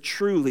he says,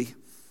 truly.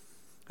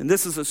 And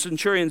this is a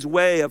centurion's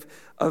way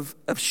of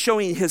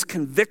showing his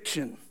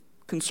conviction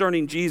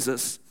concerning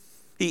Jesus.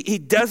 He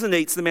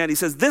designates the man. He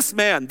says, this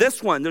man,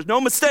 this one, there's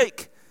no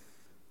mistake.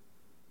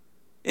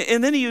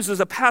 And then he uses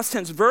a past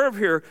tense verb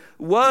here,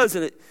 was,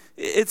 and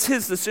it's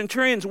the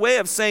centurion's way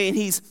of saying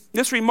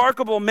this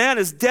remarkable man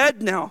is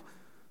dead now.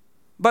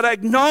 But I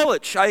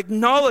acknowledge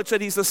that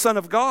he's the Son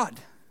of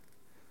God.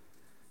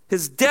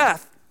 His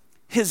death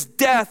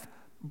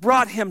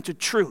brought him to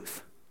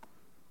truth.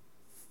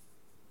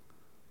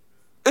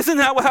 Isn't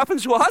that what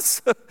happens to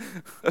us?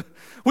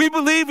 We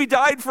believe he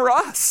died for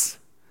us.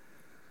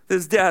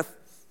 His death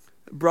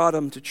brought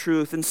him to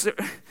truth. And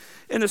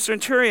in the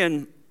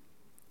centurion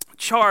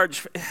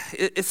charge,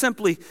 it's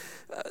simply,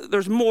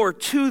 there's more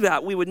to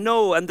that. We would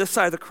know on this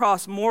side of the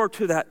cross more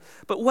to that.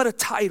 But what a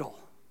title.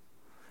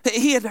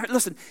 He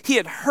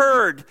had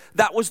heard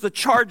that was the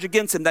charge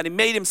against him, that he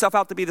made himself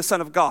out to be the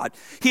Son of God.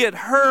 He had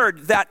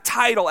heard that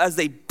title as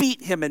they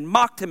beat him and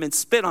mocked him and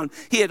spit on him.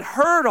 He had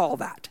heard all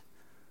that.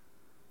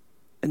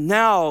 And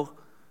now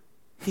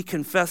he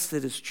confessed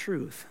it as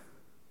truth.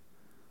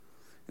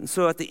 And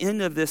so at the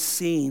end of this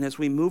scene, as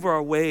we move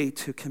our way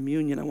to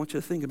communion, I want you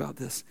to think about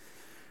this.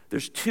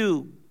 There's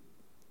two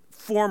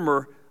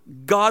former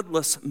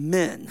godless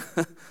men,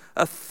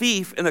 a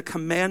thief and a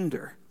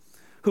commander,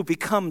 who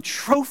become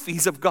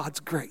trophies of God's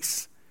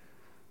grace.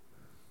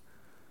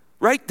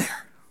 Right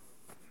there.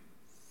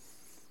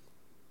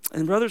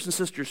 And brothers and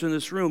sisters in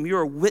this room, you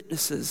are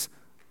witnesses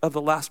of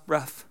the last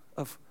breath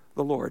of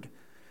the Lord,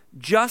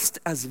 just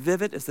as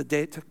vivid as the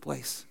day it took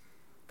place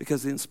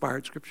because of the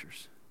inspired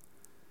scriptures.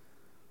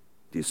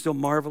 Do you still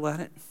marvel at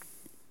it?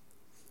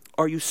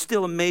 Are you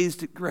still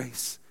amazed at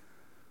grace?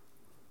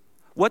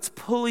 What's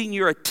pulling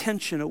your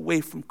attention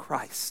away from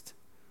Christ?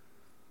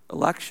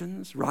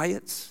 Elections,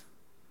 riots,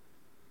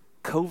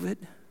 COVID?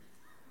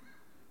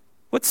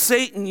 What's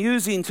Satan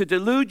using to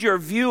delude your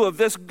view of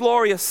this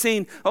glorious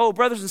scene? Oh,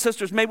 brothers and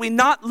sisters, may we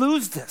not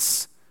lose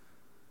this.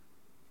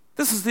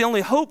 This is the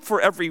only hope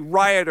for every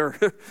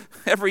rioter,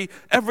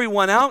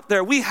 everyone out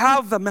there. We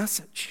have the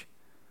message.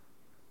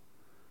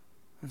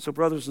 And so,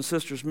 brothers and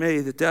sisters, may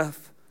the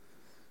death,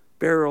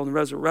 burial, and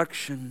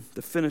resurrection,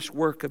 the finished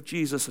work of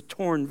Jesus, a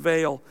torn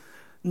veil,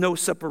 no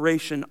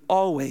separation,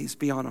 always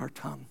be on our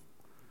tongue.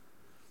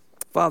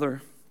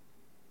 Father,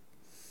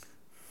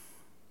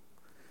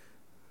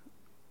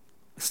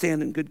 I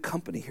stand in good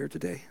company here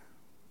today.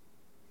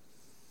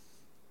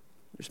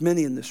 There's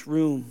many in this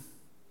room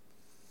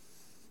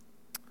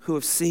who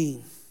have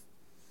seen,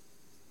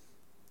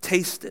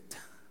 tasted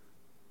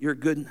your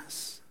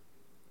goodness.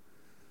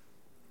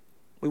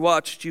 We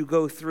watched you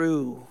go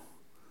through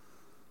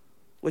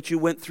what you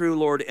went through,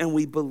 Lord, and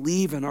we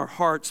believe in our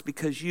hearts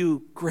because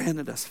you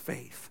granted us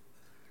faith.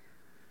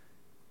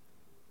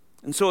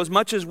 And so as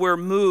much as we're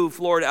moved,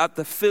 Lord, at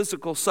the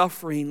physical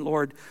suffering,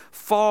 Lord,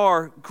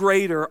 far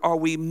greater are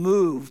we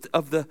moved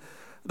of the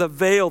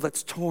veil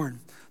that's torn,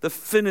 the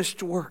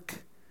finished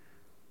work,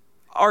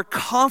 our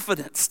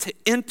confidence to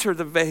enter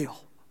the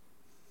veil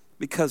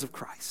because of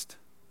Christ.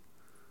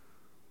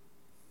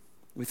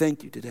 We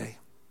thank you today.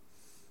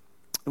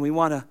 And we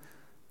want to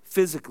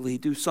physically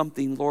do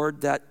something,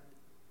 Lord, that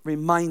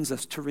reminds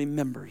us to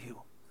remember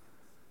you.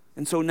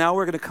 And so now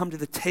we're going to come to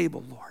the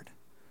table, Lord,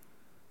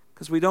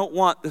 because we don't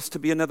want this to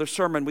be another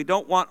sermon. We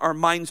don't want our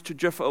minds to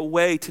drift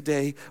away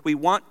today. We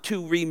want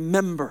to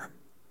remember,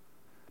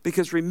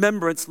 because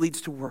remembrance leads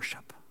to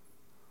worship.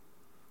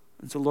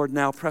 And so, Lord,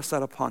 now press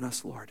that upon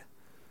us, Lord.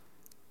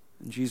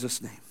 In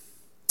Jesus' name,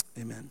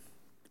 amen.